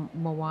singer from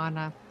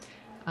Moana,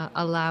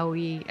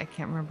 Alawi. I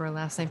can't remember her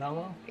last name.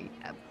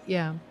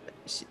 Yeah.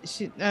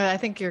 She I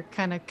think you're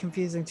kind of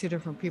confusing two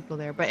different people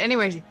there, but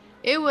anyway,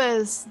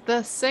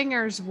 the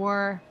singers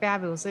were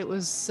fabulous. It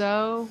was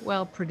so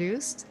well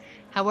produced.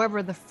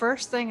 However, the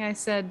first thing I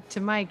said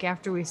to Mike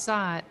after we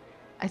saw it,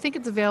 I think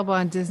it's available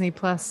on Disney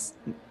Plus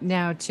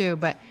now too,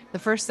 but the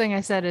first thing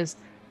I said is,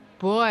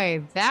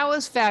 boy, that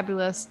was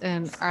fabulous.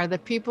 And are the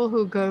people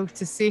who go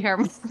to see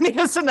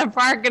HarmoniUS in the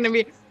park going to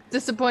be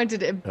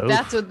disappointed if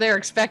that's what they're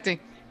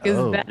expecting?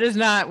 Because that is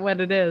not what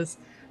it is.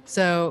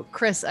 So,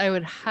 Chris, I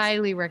would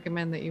highly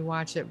recommend that you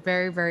watch it.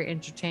 Very, very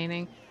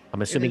entertaining.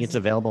 I'm assuming it's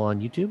available on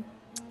YouTube?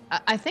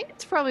 I think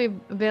it's probably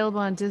available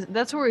on Disney.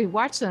 That's where we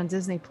watched it on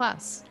Disney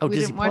Plus. Oh, we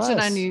Disney didn't watch it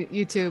on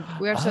YouTube.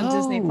 We watched it on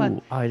Disney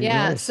Plus. I didn't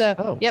realize.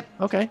 So, yep.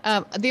 Okay.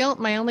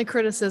 My only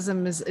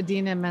criticism is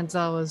Idina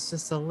Menzel was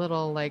just a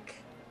little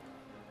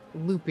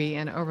loopy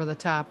and over the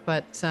top,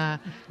 but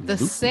the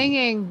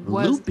singing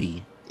was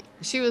loopy.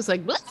 She was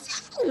like, it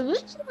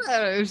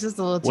was just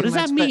a little too much. What does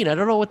that mean? I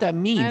don't know what that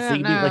means. I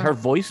don't know. Like her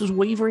voice was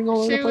wavering all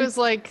over the place? She was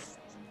like,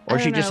 or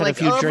she just had a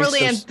few drinks.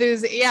 Overly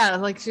enthusiastic. Yeah,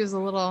 like she was a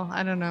little,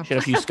 I don't know. She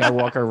had a few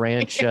Skywalker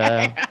Ranch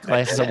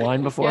glasses of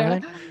wine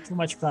beforehand. Too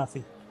much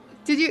coffee.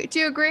 Do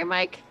you agree,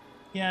 Mike?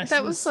 Yeah,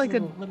 that was like a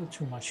little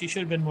too much. She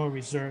should have been more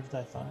reserved,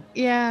 I thought.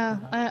 Yeah.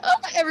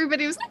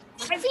 Everybody was like,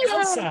 thank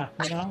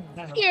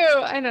you.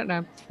 I don't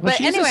know. Well, but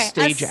she's anyway, a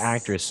stage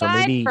actress, so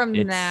maybe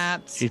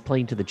she's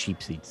playing to the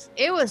cheap seats.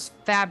 It was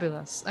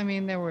fabulous. I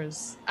mean, there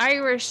was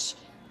Irish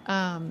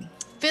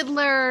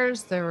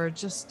fiddlers. There were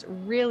just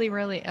really,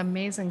 really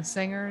amazing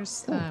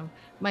singers.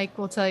 Mike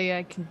will tell you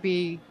I can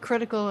be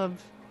critical of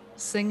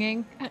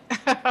singing.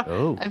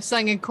 I've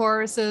sung in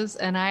choruses,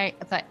 and I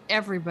thought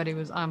everybody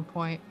was on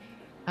point.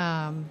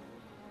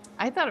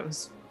 I thought it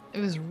was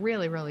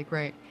really, really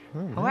great.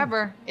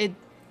 However,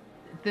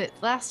 the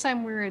last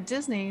time we were at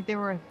Disney, there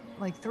were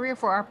like 3 or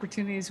 4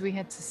 opportunities we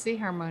had to see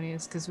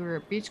HarmoniUS because we were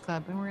at Beach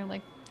Club, and we were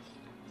like,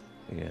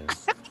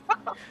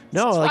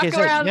 no, like I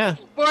said,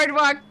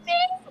 boardwalk.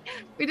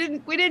 We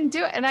didn't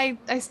do it, and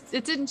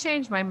it didn't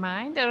change my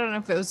mind. I don't know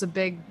if it was a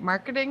big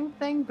marketing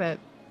thing, but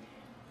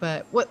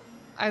what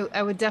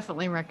I would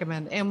definitely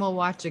recommend, and we'll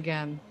watch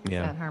again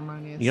at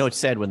HarmoniUS. You know, it's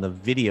sad when the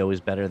video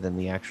is better than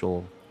the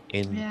actual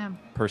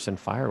in-person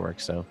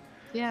fireworks. So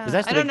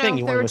that's the I don't big know thing.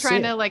 if they were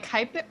trying to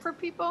hype it for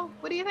people.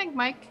 What do you think,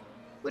 Mike?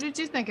 What did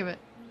you think of it?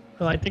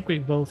 Well, I think we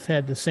both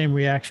had the same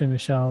reaction,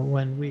 Michelle,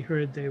 when we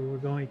heard they were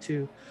going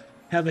to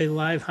have a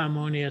live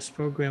HarmoniUS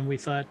program. We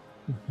thought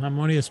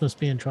HarmoniUS must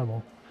be in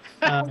trouble.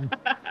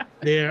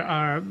 There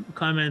are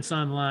comments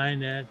online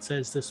that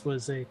says this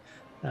was an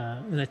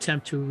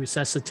attempt to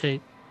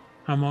resuscitate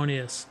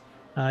HarmoniUS.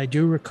 I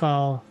do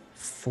recall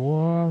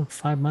 4 or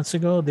 5 months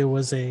ago, there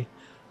was a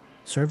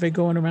survey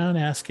going around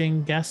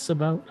asking guests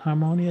about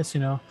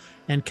HarmoniUS,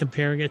 and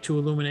comparing it to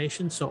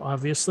Illumination. So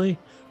obviously,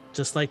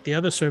 just like the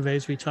other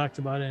surveys we talked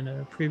about in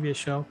a previous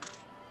show,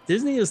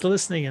 Disney is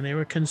listening and they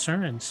were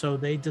concerned. So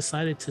they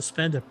decided to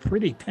spend a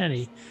pretty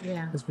penny.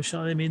 Yeah. As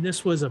Michelle, I mean,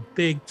 this was a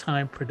big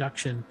time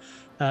production.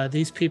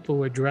 These people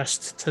were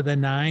dressed to the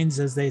nines,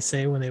 as they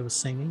say, when they were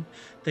singing.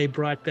 They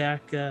brought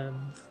back,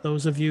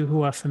 those of you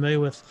who are familiar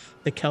with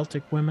the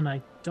Celtic women,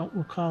 I don't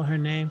recall her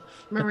name.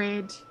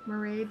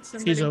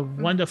 Mairead. She's a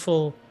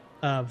wonderful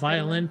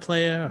violin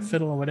player, a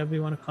fiddle, or whatever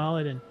you want to call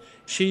it. And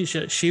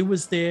she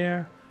was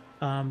there.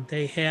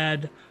 They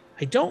had,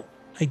 I don't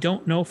I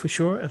don't know for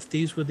sure if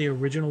these were the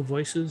original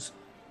voices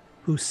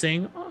who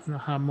sing on the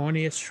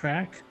HarmoniUS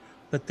track,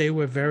 but they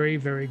were very,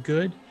 very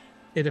good.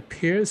 It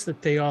appears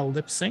that they all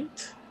lip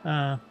synced.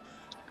 I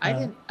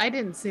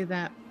didn't see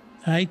that.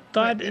 I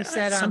thought What you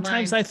said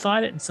sometimes online. I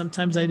thought it and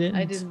sometimes I didn't.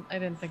 I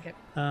didn't think it.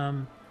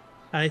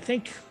 I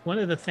think one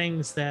of the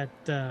things that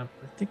I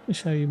think,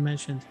 Michelle, you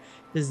mentioned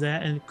is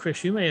that, and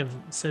Chris, you may have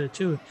said it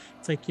too.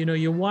 It's like,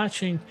 you're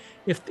watching,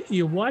 if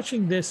you're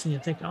watching this and you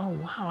think, oh,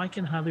 wow, I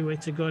can hardly wait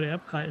to go to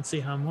Epcot and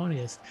see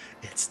HarmoniUS.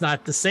 It's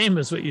not the same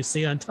as what you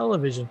see on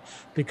television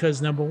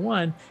because, number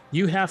one,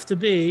 you have to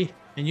be,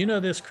 and you know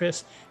this,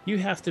 Chris, you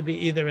have to be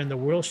either in the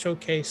World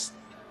Showcase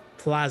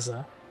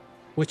Plaza,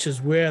 which is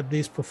where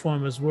these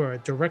performers were,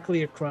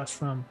 directly across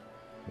from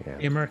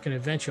the American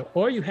Adventure,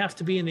 or you have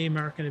to be in the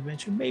American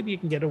Adventure. Maybe you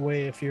can get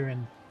away if you're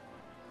in.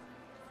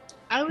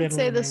 I would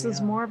say this is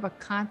more of a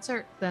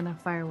concert than a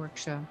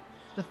fireworks show.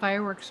 The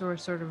fireworks were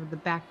sort of the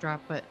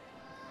backdrop, but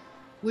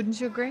wouldn't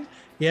you agree?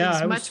 Yeah,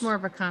 it's much more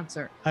of a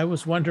concert. I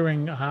was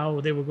wondering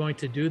how they were going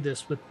to do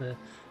this with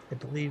I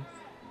believe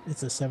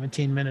it's a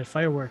 17-minute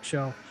fireworks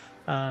show.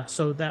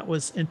 So that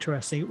was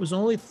interesting. It was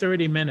only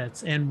 30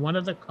 minutes, and one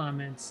of the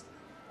comments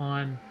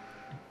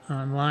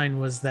online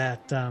was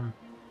that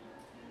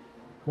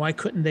why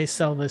couldn't they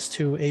sell this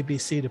to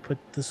ABC to put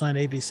this on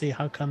ABC?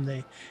 How come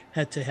they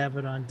had to have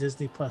it on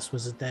Disney Plus?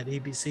 Was it that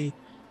ABC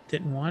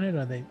didn't want it,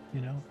 or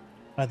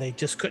they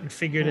just couldn't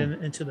figure it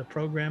into the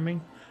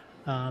programming?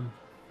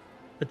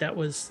 But that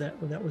was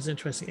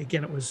interesting.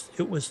 Again,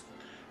 it was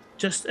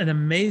just an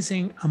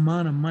amazing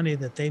amount of money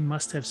that they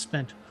must have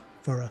spent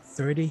for a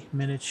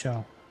 30-minute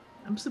show.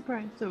 I'm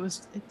surprised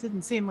it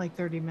didn't seem like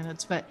 30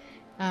 minutes, but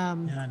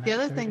the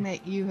other thing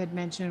that you had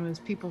mentioned was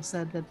people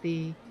said that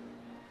the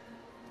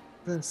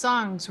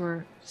songs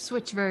were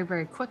switched very,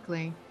 very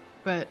quickly.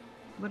 But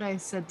what I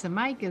said to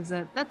Mike is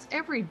that's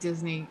every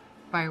Disney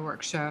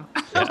fireworks show.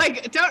 Yeah.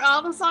 Like, don't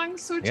all the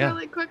songs switch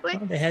really quickly?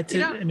 Well, they had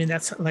to. I mean,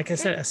 that's, like I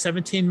said, a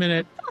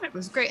 17-minute. I thought it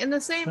was great.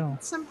 And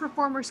some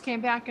performers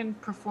came back and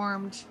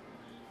performed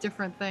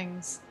different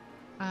things.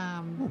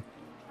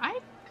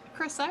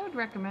 Chris, I would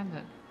recommend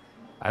it.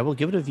 I will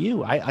give it a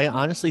view. I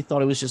honestly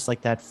thought it was just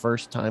like that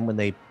first time when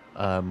they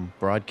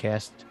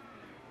broadcast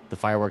the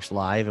fireworks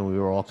live, and we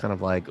were all kind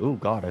of like, oh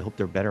God, I hope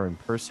they're better in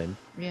person.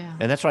 Yeah.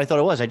 And that's what I thought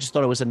it was. I just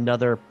thought it was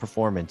another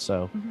performance.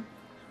 So,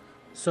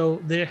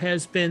 So there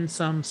has been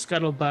some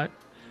scuttlebutt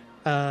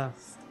that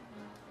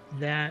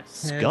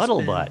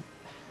scuttlebutt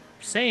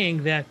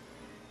saying that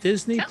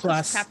Disney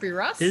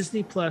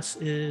Plus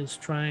is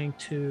trying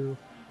to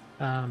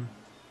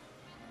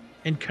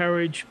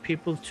encourage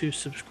people to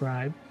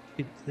subscribe.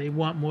 They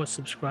want more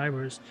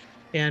subscribers,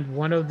 and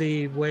one of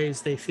the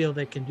ways they feel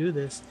they can do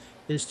this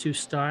is to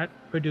start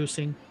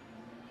producing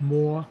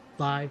more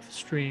live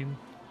stream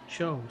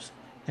shows.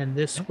 And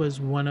this was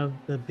one of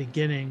the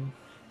beginning.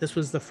 This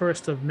was the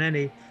first of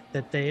many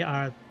that they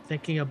are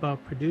thinking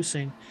about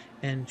producing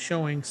and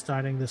showing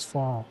starting this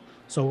fall.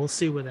 So we'll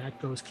see where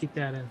that goes. Keep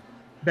that in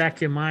back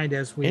of your mind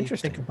as we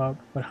think about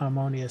what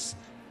HarmoniUS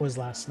was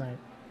last night.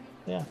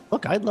 Yeah.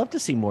 Look, I'd love to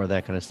see more of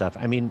that kind of stuff.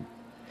 I mean,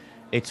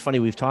 it's funny.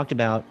 We've talked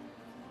about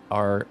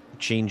our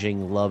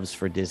changing loves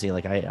for Disney.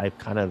 Like I've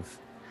kind of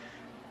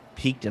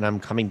peaked and I'm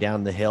coming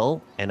down the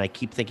hill, and I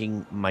keep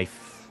thinking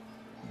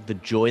the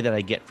joy that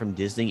I get from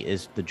Disney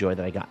is the joy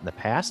that I got in the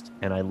past.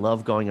 And I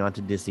love going on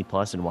to Disney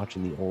Plus and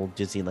watching the old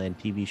Disneyland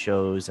TV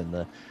shows and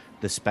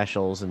the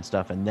specials and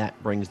stuff. And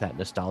that brings that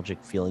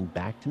nostalgic feeling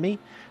back to me.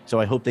 So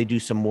I hope they do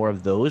some more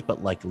of those,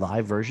 but like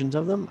live versions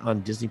of them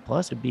on Disney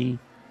Plus would be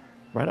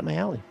right up my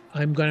alley.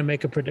 I'm going to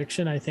make a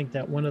prediction. I think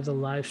that one of the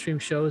live stream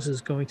shows is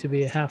going to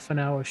be a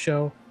half-an-hour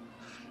show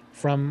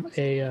from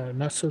a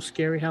not so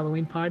scary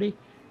Halloween party,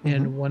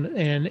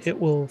 and it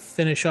will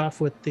finish off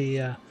with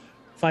the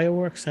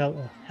fireworks,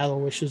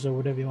 Hallowishes, or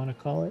whatever you want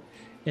to call it,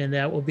 and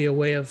that will be a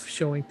way of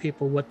showing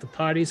people what the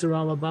parties are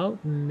all about,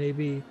 and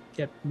maybe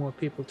get more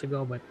people to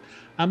go. But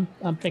I'm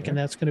thinking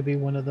that's going to be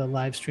one of the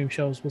live stream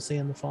shows we'll see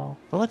in the fall.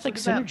 Well, that's like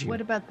synergy.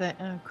 What about the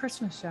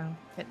Christmas show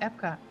at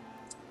Epcot?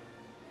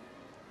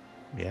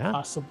 Yeah,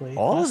 possibly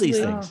of these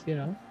things,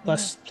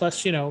 plus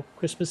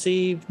Christmas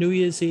Eve, New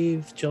Year's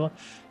Eve, July,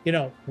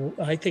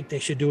 I think they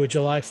should do a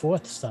July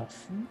 4th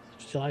stuff.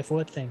 July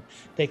 4th thing.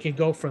 They can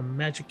go from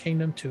Magic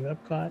Kingdom to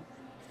Epcot.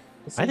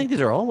 I think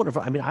these are all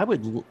wonderful.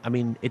 I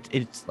mean,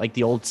 it's like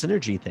the old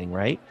synergy thing,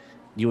 right?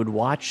 You would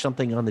watch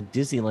something on the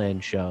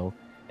Disneyland show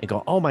and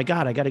go, oh my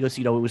God, I got to go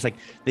see, it was like,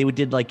 they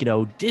did like,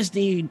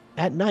 Disney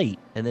at night.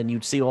 And then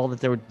you'd see all that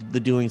there were the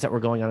doings that were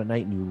going on at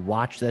night, and you would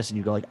watch this and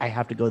you go like, I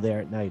have to go there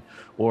at night.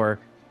 Or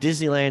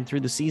Disneyland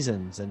through the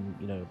seasons. And,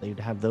 they'd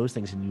have those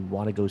things, and you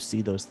want to go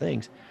see those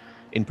things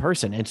in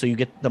person. And so you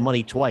get the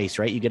money twice,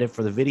 right? You get it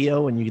for the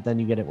video, and then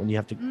you get it when you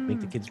have to make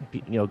the kids,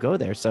 go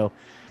there. So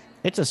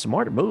it's a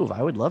smart move.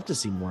 I would love to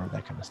see more of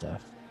that kind of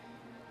stuff.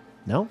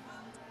 No?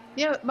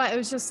 Yeah, I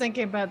was just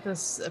thinking about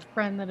this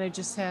friend that I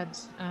just had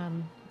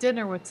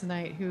dinner with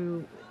tonight,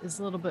 who is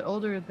a little bit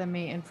older than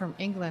me and from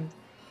England.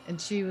 and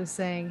she was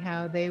saying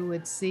how they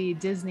would see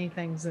Disney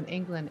things in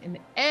England, and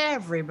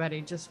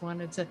everybody just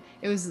wanted to.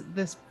 It was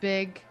this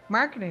big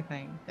marketing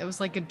thing. It was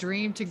like a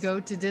dream to go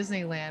to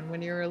Disneyland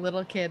when you were a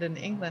little kid in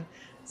England.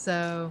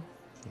 So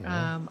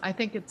I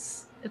think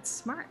it's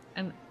smart,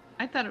 and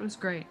I thought it was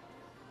great.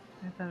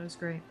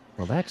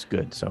 Well, that's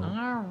good. So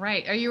All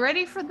right, are you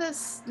ready for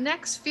this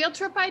next field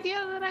trip idea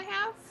that I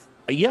have?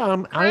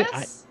 yeah,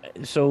 Chris?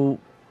 so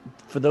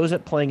for those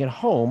that playing at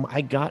home,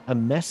 I got a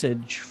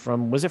message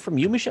was it from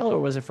you, Michelle, or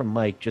was it from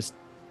Mike? Just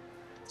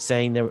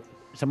saying it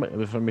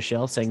was from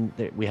Michelle saying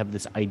that we have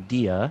this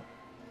idea,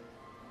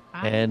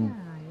 and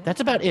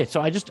that's about it.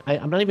 So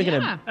I'm not even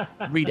gonna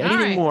read All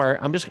anything right. more.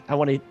 I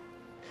want to,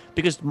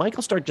 because Mike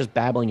will start just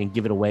babbling and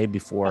give it away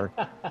before,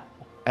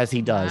 as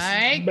he does.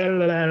 Mike.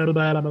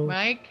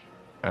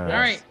 All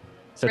right.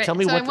 So Great. tell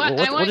me So I what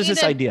want is you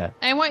this to- idea?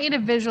 I want you to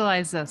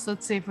visualize this.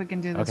 Let's see if we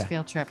can do this Okay.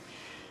 field trip.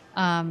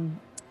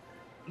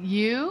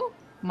 You,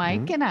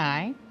 Mike, and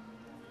I,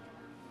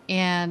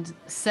 and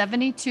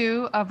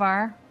 72 of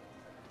our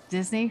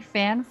Disney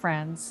fan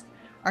friends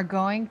are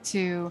going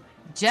to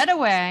jet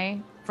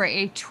away for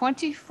a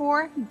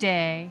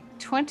 24-day,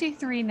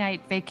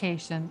 23-night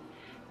vacation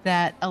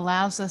that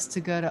allows us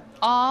to go to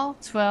all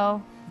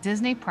 12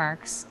 Disney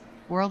parks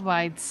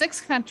worldwide,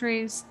 6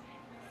 countries,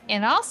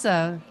 and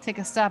also take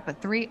a stop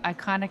at 3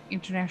 iconic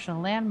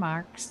international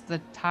landmarks: the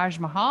Taj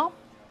Mahal,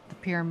 the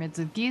Pyramids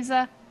of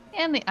Giza,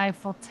 and the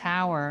Eiffel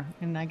Tower.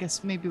 And I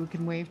guess maybe we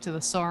can wave to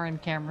the Soarin'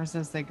 cameras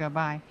as they go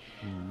by.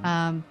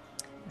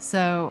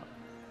 So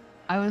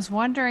I was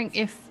wondering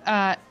if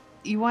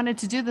you wanted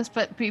to do this,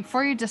 but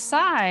before you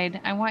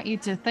decide, I want you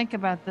to think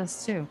about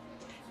this too.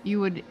 You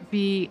would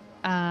be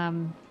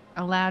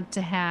allowed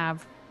to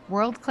have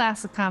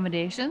world-class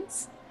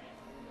accommodations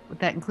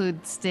that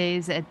include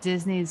stays at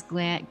Disney's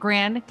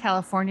Grand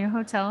California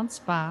Hotel and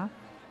Spa,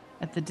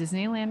 at the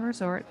Disneyland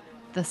Resort,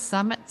 the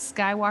Summit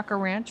Skywalker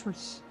Ranch, which,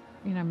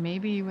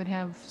 maybe you would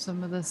have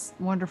some of this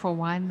wonderful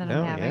wine that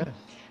I'm having. Yeah.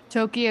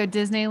 Tokyo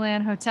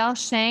Disneyland Hotel,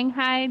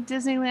 Shanghai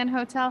Disneyland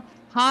Hotel,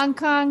 Hong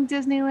Kong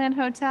Disneyland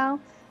Hotel,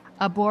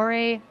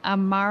 Abore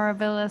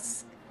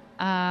Amaravillas,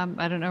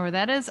 I don't know where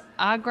that is,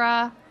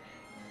 Agra,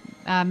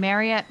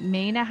 Marriott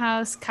Mena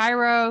House,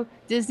 Cairo,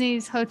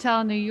 Disney's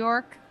Hotel New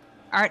York,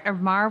 Art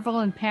of Marvel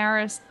in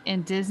Paris,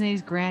 and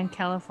Disney's Grand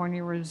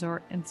California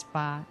Resort and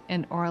Spa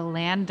in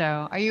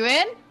Orlando. Are you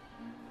in?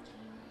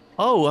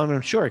 Oh,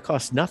 I'm sure it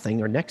costs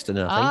nothing or next to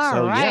nothing. All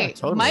so right. yeah,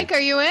 totally. Mike, are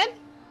you in?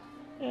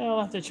 Yeah, I'll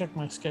have to check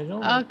my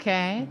schedule.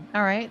 Okay.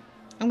 All right.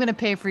 I'm going to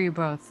pay for you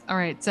both. All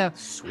right. So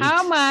Sweet.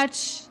 how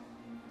much,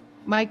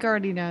 Mike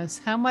already knows,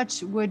 how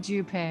much would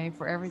you pay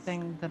for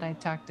everything that I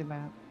talked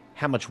about?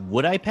 How much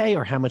would I pay,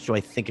 or how much do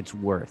I think it's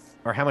worth,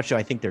 or how much do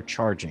I think they're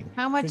charging?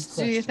 How much Good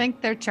do you question.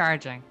 think they're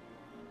charging?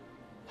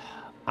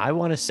 I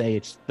want to say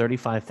it's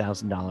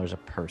 $35,000 a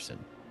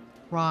person.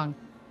 Wrong.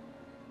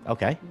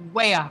 Okay.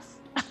 Way off.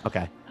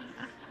 Okay.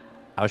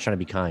 I was trying to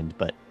be kind,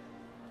 but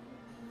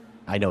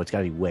I know it's got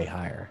to be way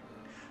higher.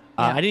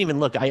 Yeah. I didn't even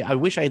look. I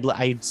wish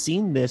I'd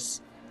seen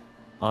this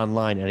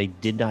online, and I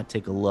did not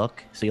take a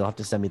look. So you'll have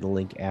to send me the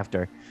link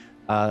after.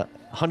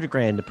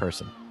 $100,000 a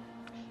person.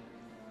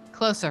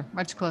 Closer,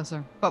 much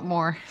closer, but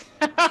more.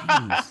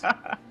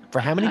 Jeez. For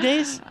how many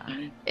days?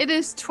 It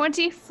is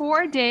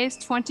 24 days,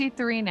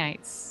 23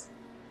 nights.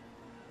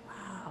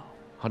 Wow.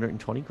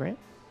 $120,000.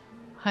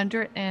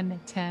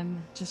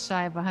 110, just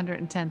shy of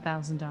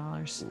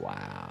 $110,000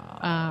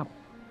 Wow.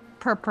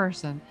 per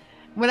person.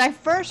 When I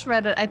first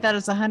read it, I thought it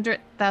was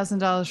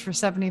 $100,000 for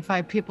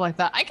 75 people. I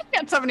thought I could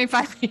get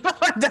 75 people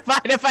and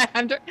divide it by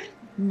 100.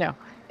 No,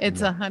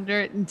 it's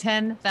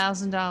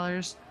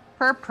 $110,000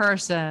 per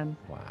person.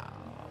 Wow.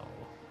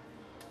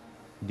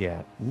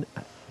 Yeah.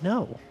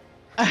 No.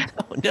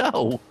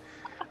 No.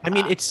 I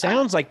mean, it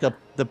sounds like the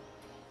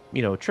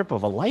trip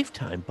of a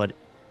lifetime, but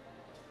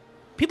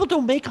people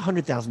don't make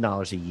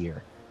 $100,000 a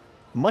year,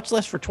 much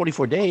less for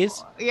 24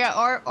 days.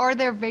 Yeah, or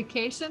their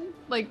vacation,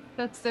 like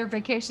that's their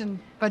vacation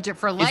budget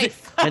for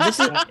life. And this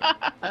is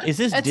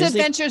this It's Disney?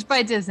 Adventures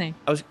by Disney.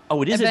 It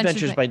is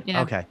Adventures by.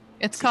 Yeah. Okay.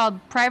 It's called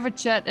Private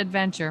Jet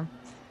Adventure.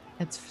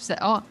 It's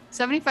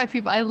 75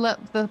 people. I love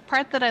the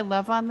part that I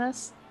love on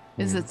this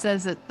is it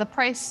says that the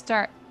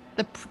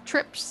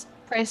trip's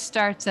price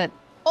starts at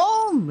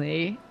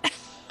only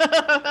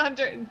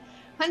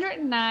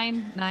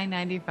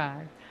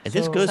 $109,995. And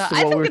this So- goes So to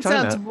I what we think were it talking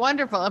sounds about.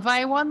 wonderful. If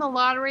I won the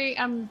lottery,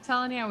 I'm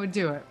telling you, I would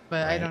do it.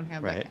 But I Right, don't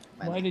have right. that kind of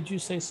money. Why did you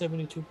say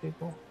 72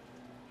 people?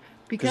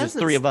 Because it's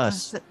 3 of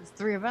us. It's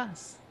 3 of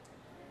us.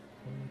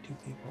 72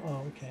 people.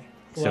 Oh, okay.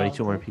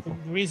 72 more people.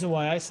 The reason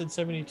why I said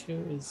 72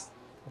 is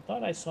I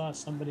thought I saw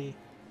someone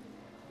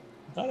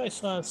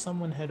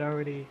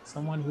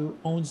who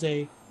owns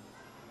a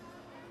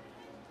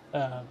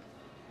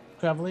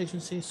travel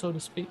agency, so to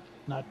speak,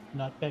 not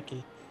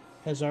Becky,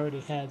 has already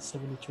had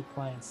 72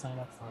 clients sign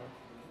up for it.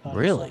 Thought I saw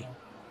Really? that.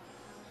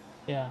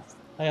 Yeah,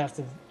 I have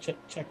to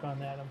check on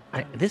that.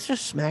 This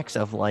just smacks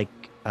of like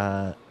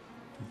the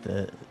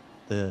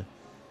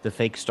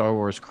fake Star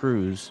Wars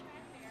cruise.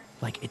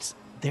 Like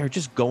they're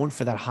just going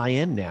for that high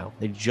end now.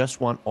 They just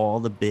want all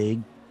the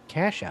big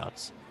cash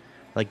outs.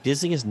 Like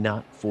Disney is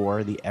not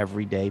for the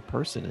everyday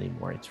person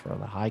anymore. It's for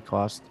the high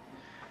cost,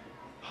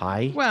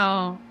 high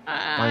Well,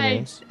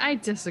 finance. I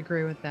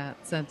disagree with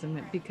that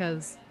sentiment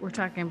because we're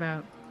talking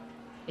about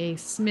a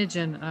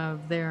smidgen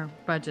of their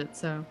budget.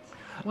 So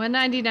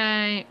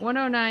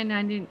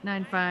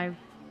 109,995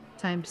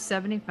 times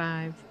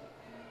 75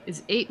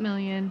 is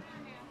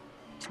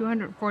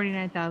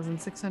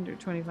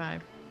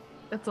 8,249,625.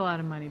 That's a lot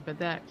of money, but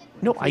that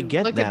No, if I you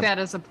get look that. at that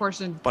as a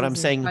portion. But I'm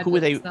Disney's saying who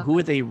budget, it's are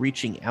nothing. they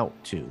reaching out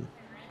to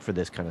for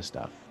this kind of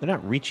stuff? They're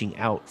not reaching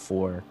out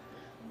for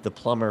the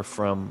plumber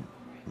from,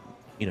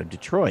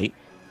 Detroit.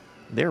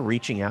 They're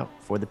reaching out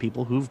for the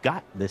people who've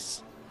got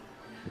this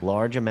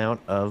large amount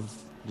of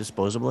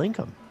disposable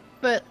income.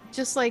 But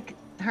just like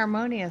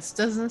HarmoniUS,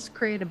 doesn't this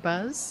create a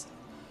buzz?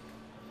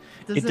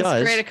 It This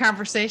does. create a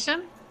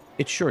conversation?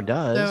 It sure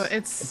does.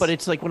 So but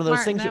it's like one of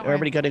those smart things in that that way.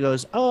 everybody kind of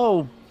goes,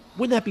 "Oh,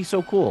 wouldn't that be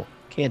so cool?"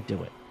 Can't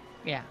do it.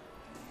 Yeah.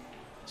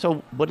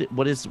 So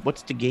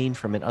what's to gain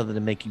from it other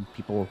than making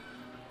people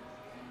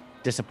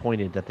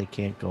disappointed that they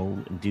can't go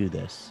and do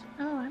this?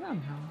 Oh, I don't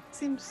know.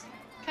 Seems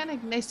kind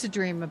of nice to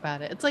dream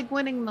about it. It's like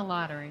winning the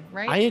lottery,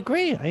 right? I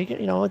agree.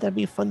 That'd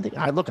be a fun thing.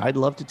 I'd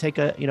love to take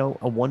a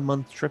 1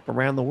 month trip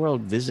around the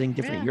world visiting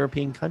different Yeah.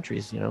 European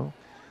countries.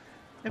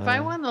 If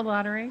I won the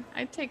lottery,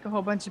 I'd take a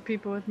whole bunch of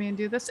people with me and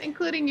do this,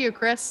 including you,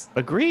 Chris.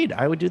 Agreed.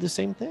 I would do the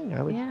same thing.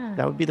 Yeah.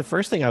 That would be the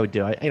first thing I would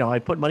do.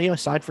 I'd put money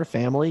aside for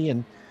family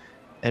and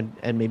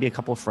maybe a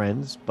couple of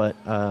friends. But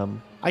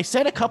I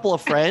said a couple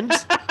of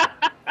friends.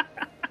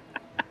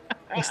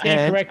 I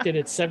stand corrected.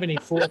 It's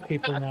 74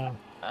 people now.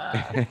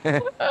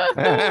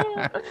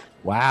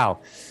 Wow.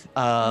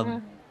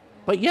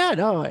 But yeah,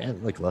 no.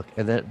 Look,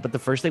 but the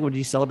first thing would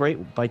be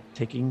celebrate by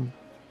taking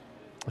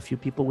a few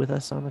people with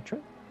us on a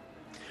trip.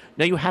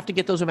 Now you have to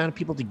get those amount of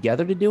people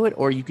together to do it,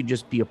 or you could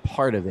just be a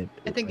part of it.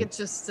 I think it's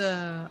just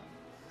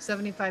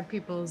 75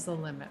 people is the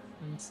limit.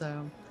 And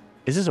so,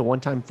 Is this a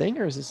one-time thing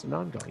or is this an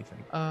ongoing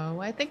thing?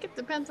 I think it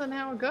depends on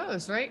how it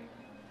goes, right?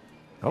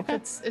 Okay.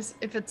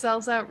 If it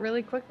sells out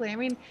really quickly. I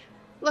mean,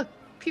 look,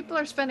 people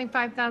are spending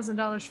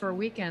 $5,000 for a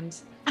weekend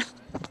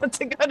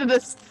to go to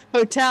this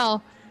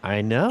hotel.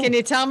 I know. Can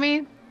you tell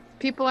me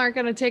people aren't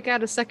going to take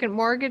out a second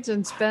mortgage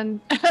and spend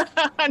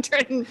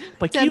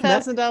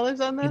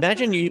 $110,000 on this?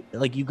 Imagine you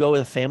go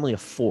with a family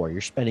of 4.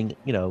 You're spending,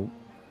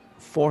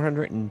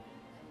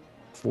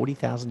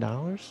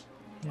 $440,000.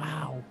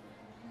 Wow.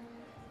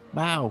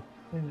 Wow.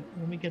 Wait a minute,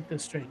 let me get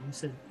this straight. You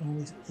said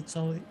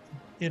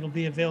it'll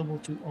be available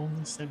to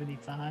only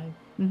 75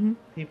 Mm-hmm.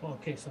 people.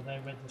 Okay, so I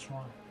read this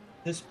wrong.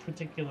 This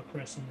particular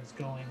person is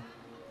going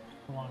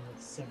along with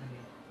 70.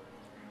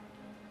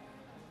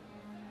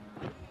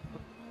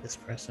 This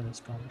person is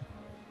going.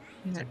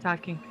 You're not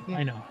talking. Yeah.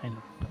 I know.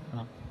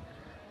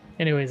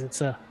 Anyways,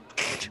 it's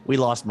We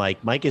lost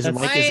Mike. Mike is That's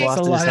lost a in lot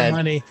his of head.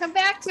 money. Come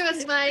back to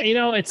us, Mike.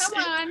 It's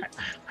Come on.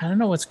 I don't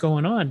know what's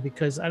going on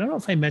because I don't know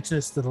if I mentioned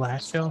this to the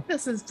last show.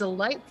 This is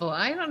delightful.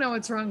 I don't know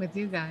what's wrong with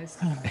you guys.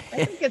 I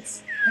think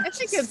it's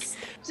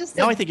just.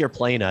 Now I think you're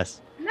playing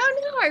us. No,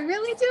 I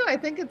really do. I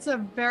think it's a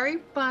very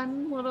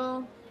fun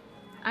little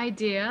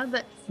idea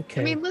that.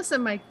 Okay. I mean,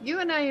 listen, Mike. You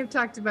and I have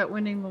talked about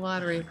winning the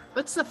lottery.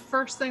 What's the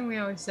first thing we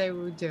always say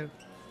we would do?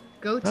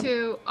 Go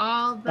to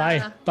all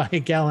the buy a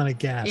gallon of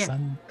gas. Yeah.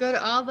 Go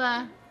to all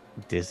the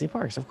Disney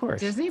parks, of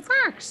course. Disney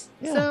parks.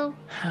 Yeah. So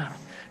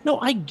No,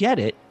 I get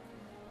it.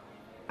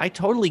 I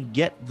totally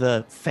get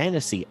the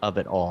fantasy of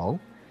it all.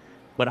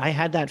 But I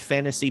had that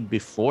fantasy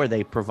before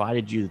they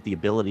provided you the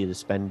ability to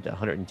spend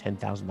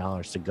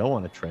 $110,000 to go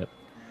on a trip.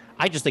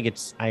 I just think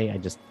it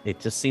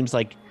just seems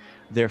like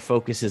their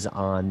focus is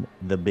on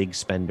the big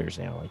spenders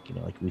now.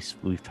 Like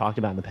we've talked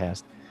about in the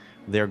past,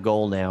 their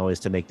goal now is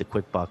to make the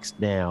quick bucks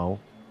now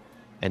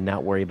and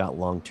not worry about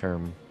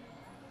long-term.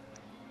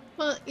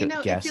 well,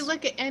 Guess. if you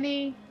look at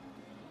any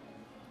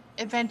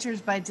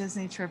Adventures by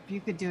Disney trip,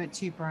 you could do it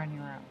cheaper on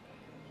your own,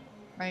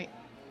 right?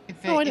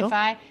 I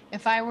know.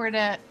 If I were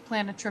to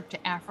plan a trip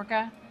to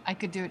Africa, I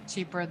could do it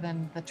cheaper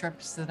than the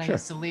trips that I Sure.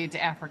 used to lead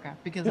to Africa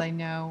because I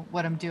know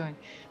what I'm doing.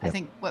 I Yep.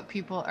 think what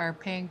people are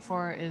paying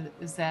for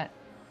is that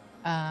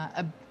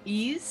a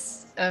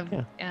ease of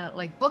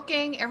like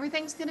booking.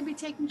 Everything's going to be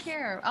taken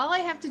care of. All I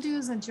have to do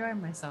is enjoy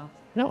myself.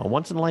 No, a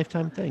once in a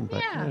lifetime thing.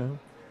 But, Yeah.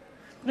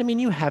 But I mean,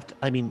 you have to.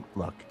 I mean,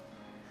 look.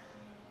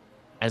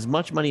 As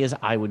much money as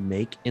I would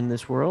make in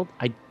this world,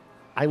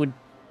 I would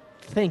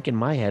think in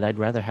my head I'd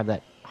rather have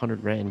that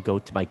 $100,000 go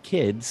to my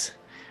kids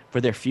for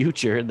their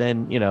future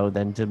than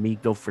to me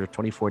go for a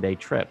 24-day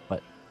trip.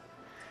 But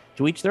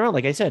to each their own.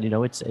 Like I said,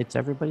 it's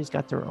everybody's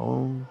got their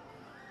own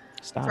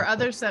style. For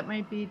others, that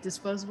might be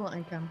disposable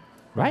income.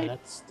 right? Yeah,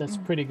 that's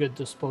pretty good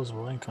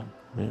disposable income.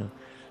 Yeah.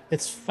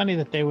 It's funny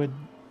that they would.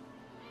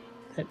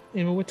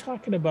 We're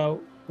talking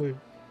about we're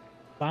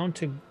bound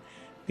to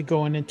be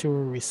going into a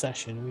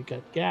recession. We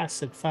got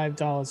gas at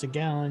 $5 a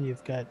gallon.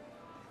 You've got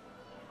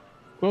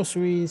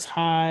groceries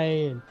high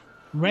and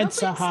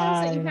rents Nobody are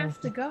high. says that you and have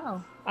to everything.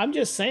 go. I'm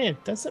just saying,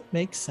 it doesn't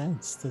make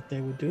sense that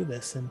they would do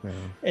this. And Yeah.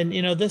 and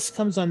you know, this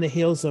comes on the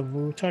heels of,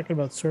 we were talking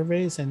about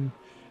surveys, and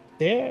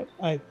they're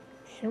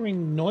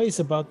hearing noise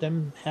about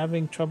them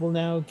having trouble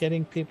now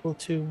getting people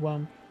to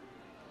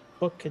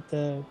book at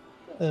the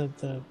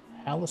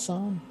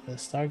Halcyon, the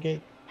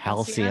Stargate,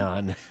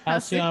 Halcyon.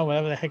 Halcyon,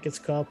 whatever the heck it's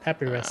called,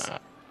 Papyrus.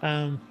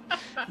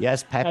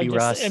 Yes, Pappy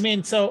Russ. I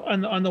mean, so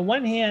on the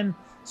one hand,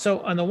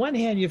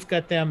 you've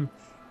got them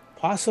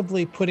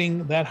possibly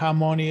putting that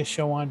HarmoniUS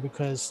show on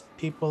because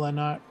people are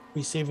not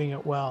receiving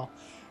it well.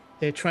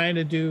 They're trying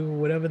to do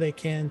whatever they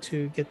can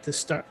to get the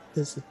Star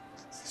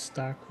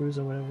Cruise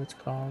or whatever it's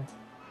called.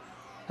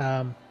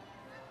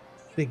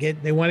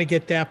 They want to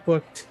get that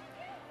booked,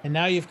 and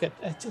now you've got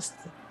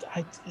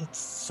it's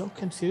so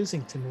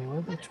confusing to me. What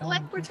are they trying?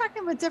 Like, we're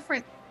talking about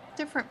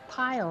different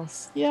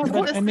piles. Yeah, but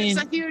but this I mean,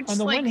 is a huge on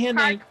the like one hand,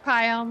 park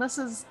pile, and this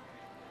is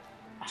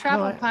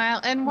travel pile,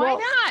 and why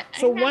not?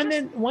 So I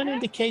mean, one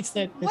indicates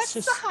that it's what's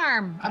just the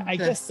harm? I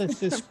guess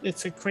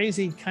it's a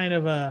crazy kind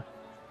of a,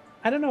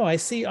 I don't know. I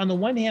see, on the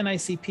one hand, I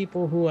see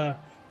people who are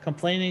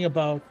complaining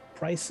about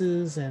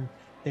prices and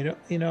they don't,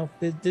 you know,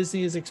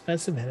 Disney is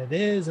expensive, and it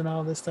is, and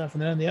all this stuff.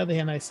 And then on the other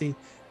hand, I see,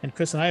 and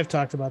Chris and I have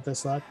talked about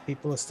this a lot,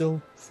 people are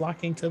still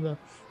flocking to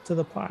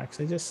the parks.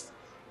 It's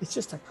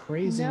just a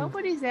crazy.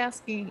 Nobody's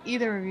asking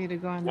either of you to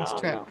go on this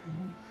trip. No.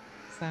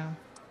 So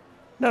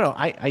No,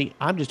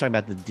 I'm just talking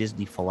about the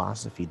Disney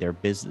philosophy, their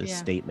business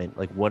statement.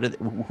 Like,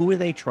 who are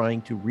they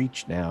trying to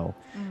reach now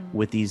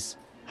with these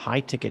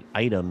high ticket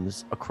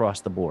items across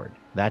the board?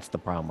 That's the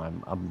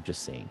problem I'm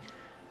just seeing.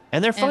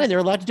 And they're fine. They're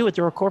allowed to do it.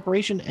 They're a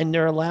corporation, and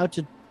they're allowed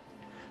to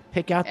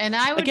pick out. And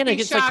I would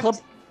be shocked. Like Club.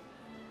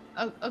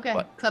 Oh, okay.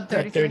 What? Club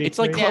 33. It's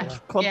like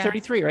Club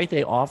 33, right?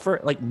 They offer,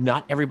 like,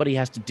 not everybody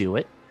has to do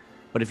it,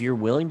 but if you're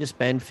willing to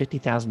spend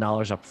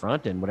 $50,000 up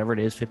front and whatever it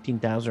is,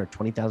 $15,000 or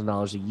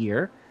 $20,000 a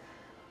year,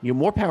 you're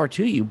more power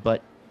to you.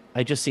 But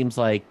it just seems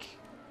like,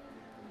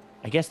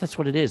 I guess that's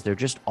what it is. They're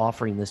just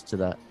offering this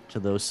to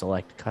those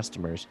select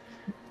customers.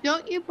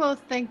 Don't you both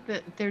think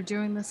that they're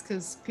doing this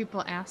because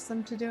people ask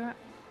them to do it?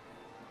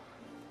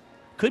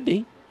 Could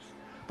be.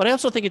 But I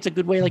also think it's a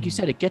good way, like you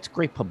said, it gets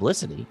great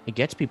publicity. It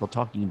gets people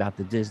talking about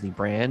the Disney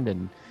brand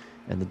and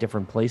the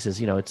different places.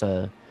 You know, it's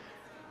a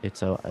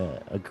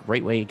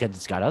great way.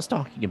 It's got us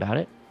talking about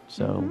it.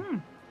 So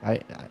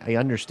I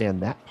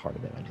understand that part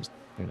of it. I just,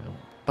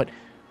 but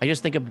I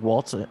just think of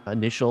Walt's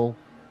initial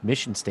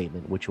mission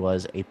statement, which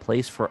was a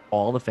place for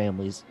all the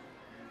families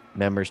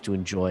members to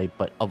enjoy,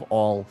 but of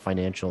all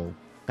financial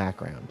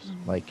backgrounds.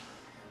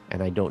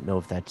 And I don't know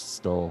if that's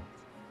still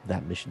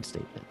that mission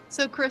statement.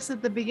 So, Chris,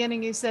 at the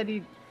beginning, you said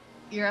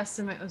your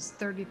estimate was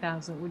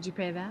 $30,000. Would you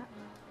pay that?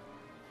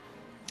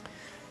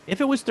 If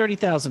it was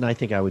 $30,000, I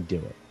think I would do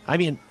it. I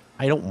mean,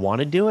 I don't want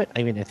to do it.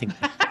 I mean, I think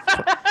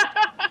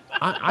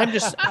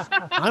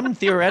I'm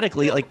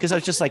theoretically, like, because I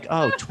was just like,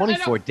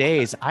 24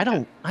 days. I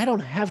don't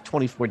have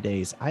 24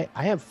 days. I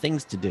have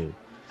things to do.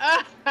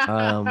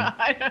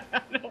 I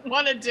don't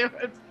want to do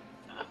it.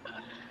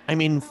 I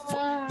mean,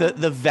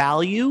 the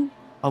value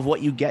of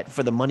what you get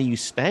for the money you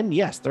spend,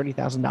 yes,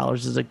 $30,000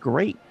 is a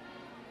great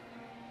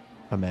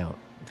amount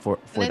for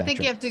and that I think trip.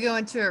 you have to go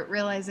into it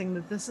realizing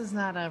that this is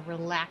not a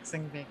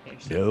relaxing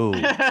vacation. No.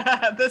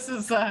 This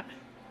is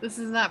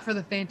not for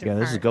the faint of heart.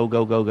 This is go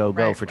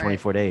for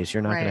 24 days.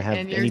 You're not going to have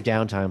any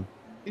downtime.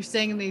 You're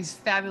staying in these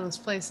fabulous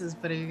places,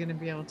 but are you going to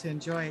be able to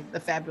enjoy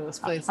the fabulous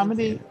places? How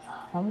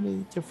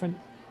many different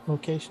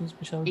locations,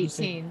 Michelle?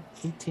 18.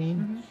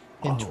 18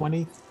 in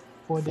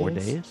 24 days? 4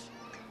 days?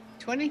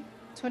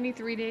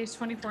 23 days,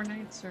 24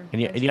 nights.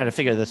 And you got to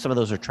figure that some of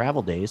those are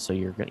travel days, so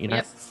you're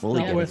not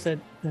fully not worth it.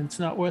 It's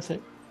not worth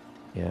it.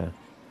 Yeah.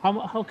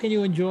 How can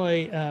you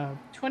enjoy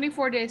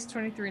 24 days,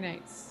 23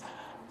 nights?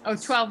 Oh,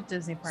 12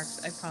 Disney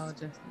parks. I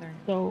apologize. They're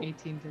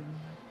 18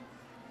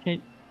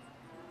 Disney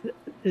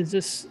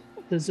parks.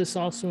 Does this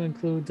also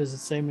include, does it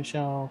say,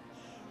 Michelle,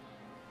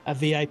 a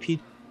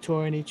VIP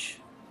tour in each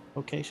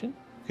location?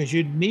 Because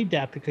you'd need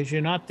that because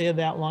you're not there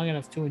that long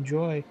enough to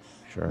enjoy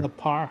the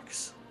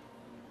parks.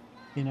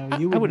 You know,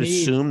 I would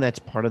assume that's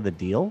part of the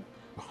deal.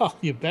 Oh,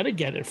 you better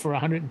get it for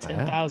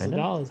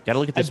 $110,000. Got to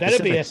look at the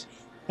specifics.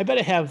 I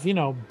better have,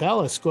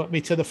 Belle escort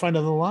me to the front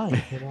of the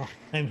line.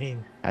 I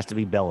mean, has to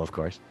be Belle, of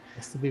course.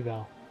 Has to be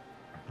Belle.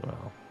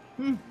 Well,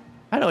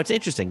 I know it's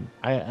interesting.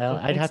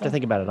 I'd have to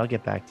think about it. I'll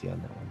get back to you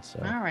on that one.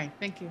 So. All right,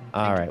 thank you.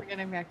 All right, for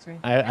getting back to me.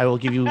 I will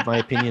give you my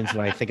opinions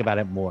when I think about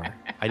it more.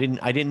 I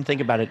didn't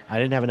think about it. I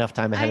didn't have enough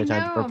time ahead of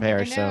time to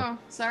prepare. So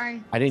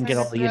sorry, I didn't get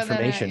all the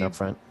information up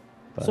front.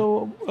 But.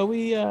 So are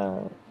we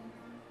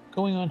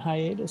going on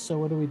hiatus? So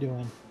what are we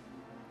doing?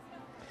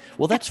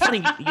 Well, that's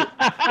funny.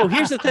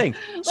 Here's the thing.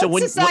 So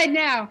Let's decide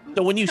now.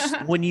 So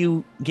when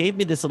you gave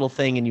me this little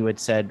thing and you had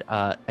said,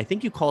 I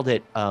think you called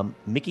it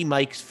Mickey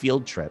Mike's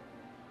field trip.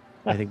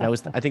 I think that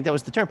was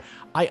the term.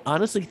 I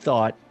honestly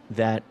thought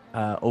that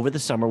over the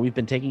summer we've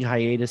been taking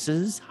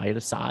hiatuses over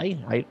the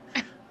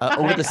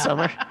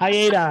summer.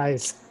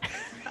 Hiatus.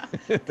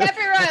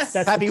 Papyrus.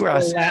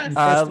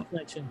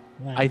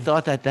 I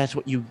thought that's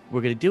what you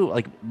were going to do.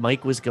 Like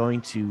Mike was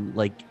going to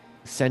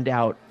send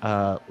out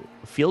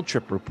field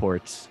trip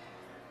reports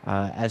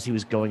as he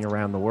was going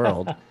around the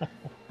world.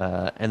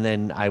 And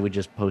then I would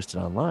just post it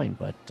online.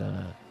 But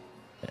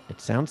it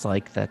sounds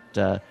like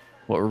that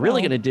what we're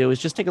really going to do is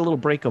just take a little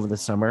break over the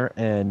summer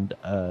and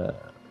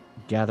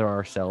gather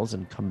ourselves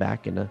and come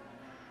back in a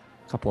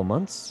couple of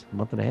months, a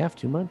month and a half,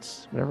 2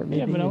 months, whatever it may be.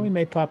 Yeah, but we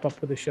may pop up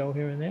with a show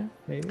here and there,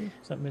 maybe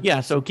something.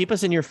 Yeah, so keep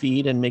us in your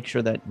feed and make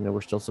sure that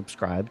we're still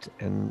subscribed,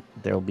 and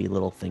there'll be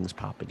little things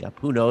popping up.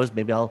 Who knows?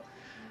 Maybe I'll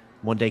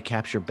one day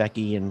capture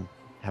Becky and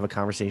have a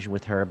conversation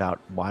with her about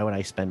why would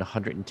I spend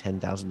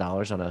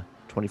 $110,000 on a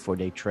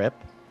 24-day trip,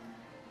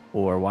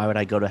 or why would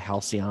I go to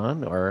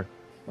Halcyon, or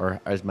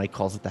as Mike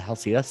calls it, the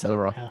Halcyon.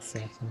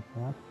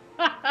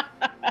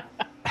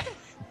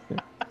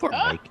 Poor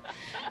Mike.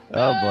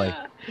 Oh boy.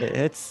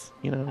 It's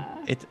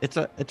it's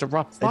a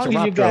rough. As long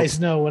as you guys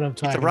know what I'm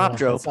talking about,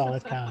 that's all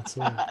that counts.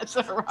 Yeah. As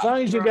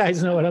long as you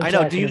guys know what I'm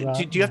talking about.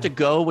 Do you have to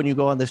go when you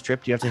go on this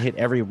trip? Do you have to hit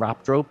every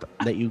rope drope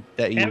that you?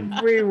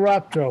 Every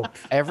rope drope.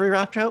 Every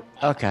rope drope.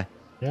 Okay.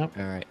 Yep.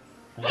 All right.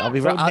 Let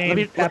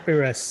me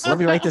papyrus. Let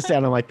me write this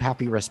down on my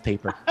papyrus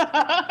paper.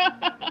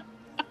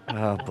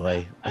 Oh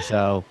boy.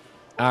 So,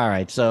 all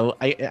right. So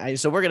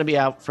so we're gonna be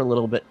out for a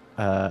little bit.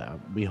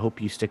 We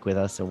hope you stick with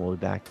us, and we'll be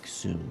back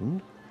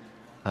soon.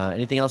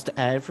 Anything else to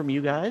add from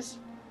you guys?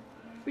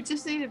 We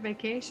just need a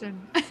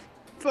vacation,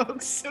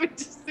 folks. We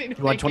just need a vacation.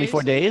 You want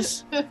 24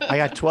 days? I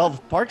got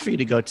 12 parks for you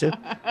to go to.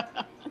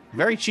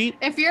 Very cheap.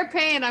 If you're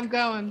paying, I'm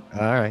going.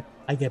 All right.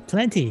 I get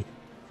plenty.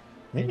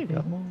 There you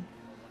go.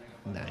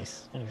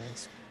 Nice.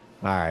 Anyways.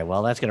 All right.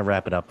 Well, that's going to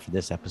wrap it up for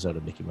this episode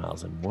of Mickey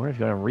Miles and More. If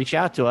you want to reach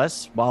out to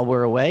us while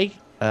we're away,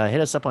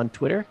 hit us up on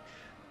Twitter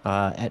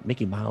at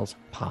Mickey Miles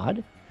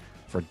Pod.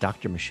 For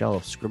Dr. Michelle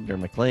of Scribner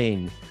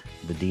McLean,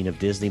 the Dean of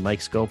Disney, Mike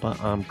Scopa,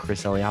 I'm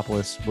Chris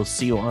Eliopoulos. We'll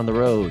see you on the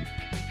road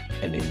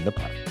and in the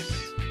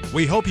parks.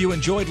 We hope you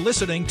enjoyed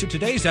listening to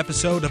today's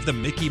episode of the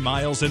Mickey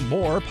Miles and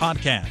More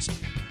podcast.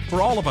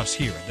 For all of us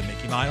here at the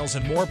Mickey Miles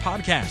and More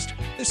podcast,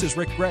 this is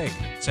Rick Gregg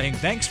saying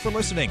thanks for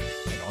listening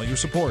and all your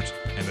support.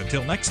 And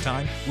until next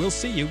time, we'll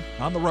see you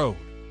on the road.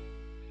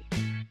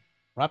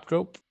 Rope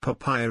drope.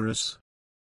 Papyrus.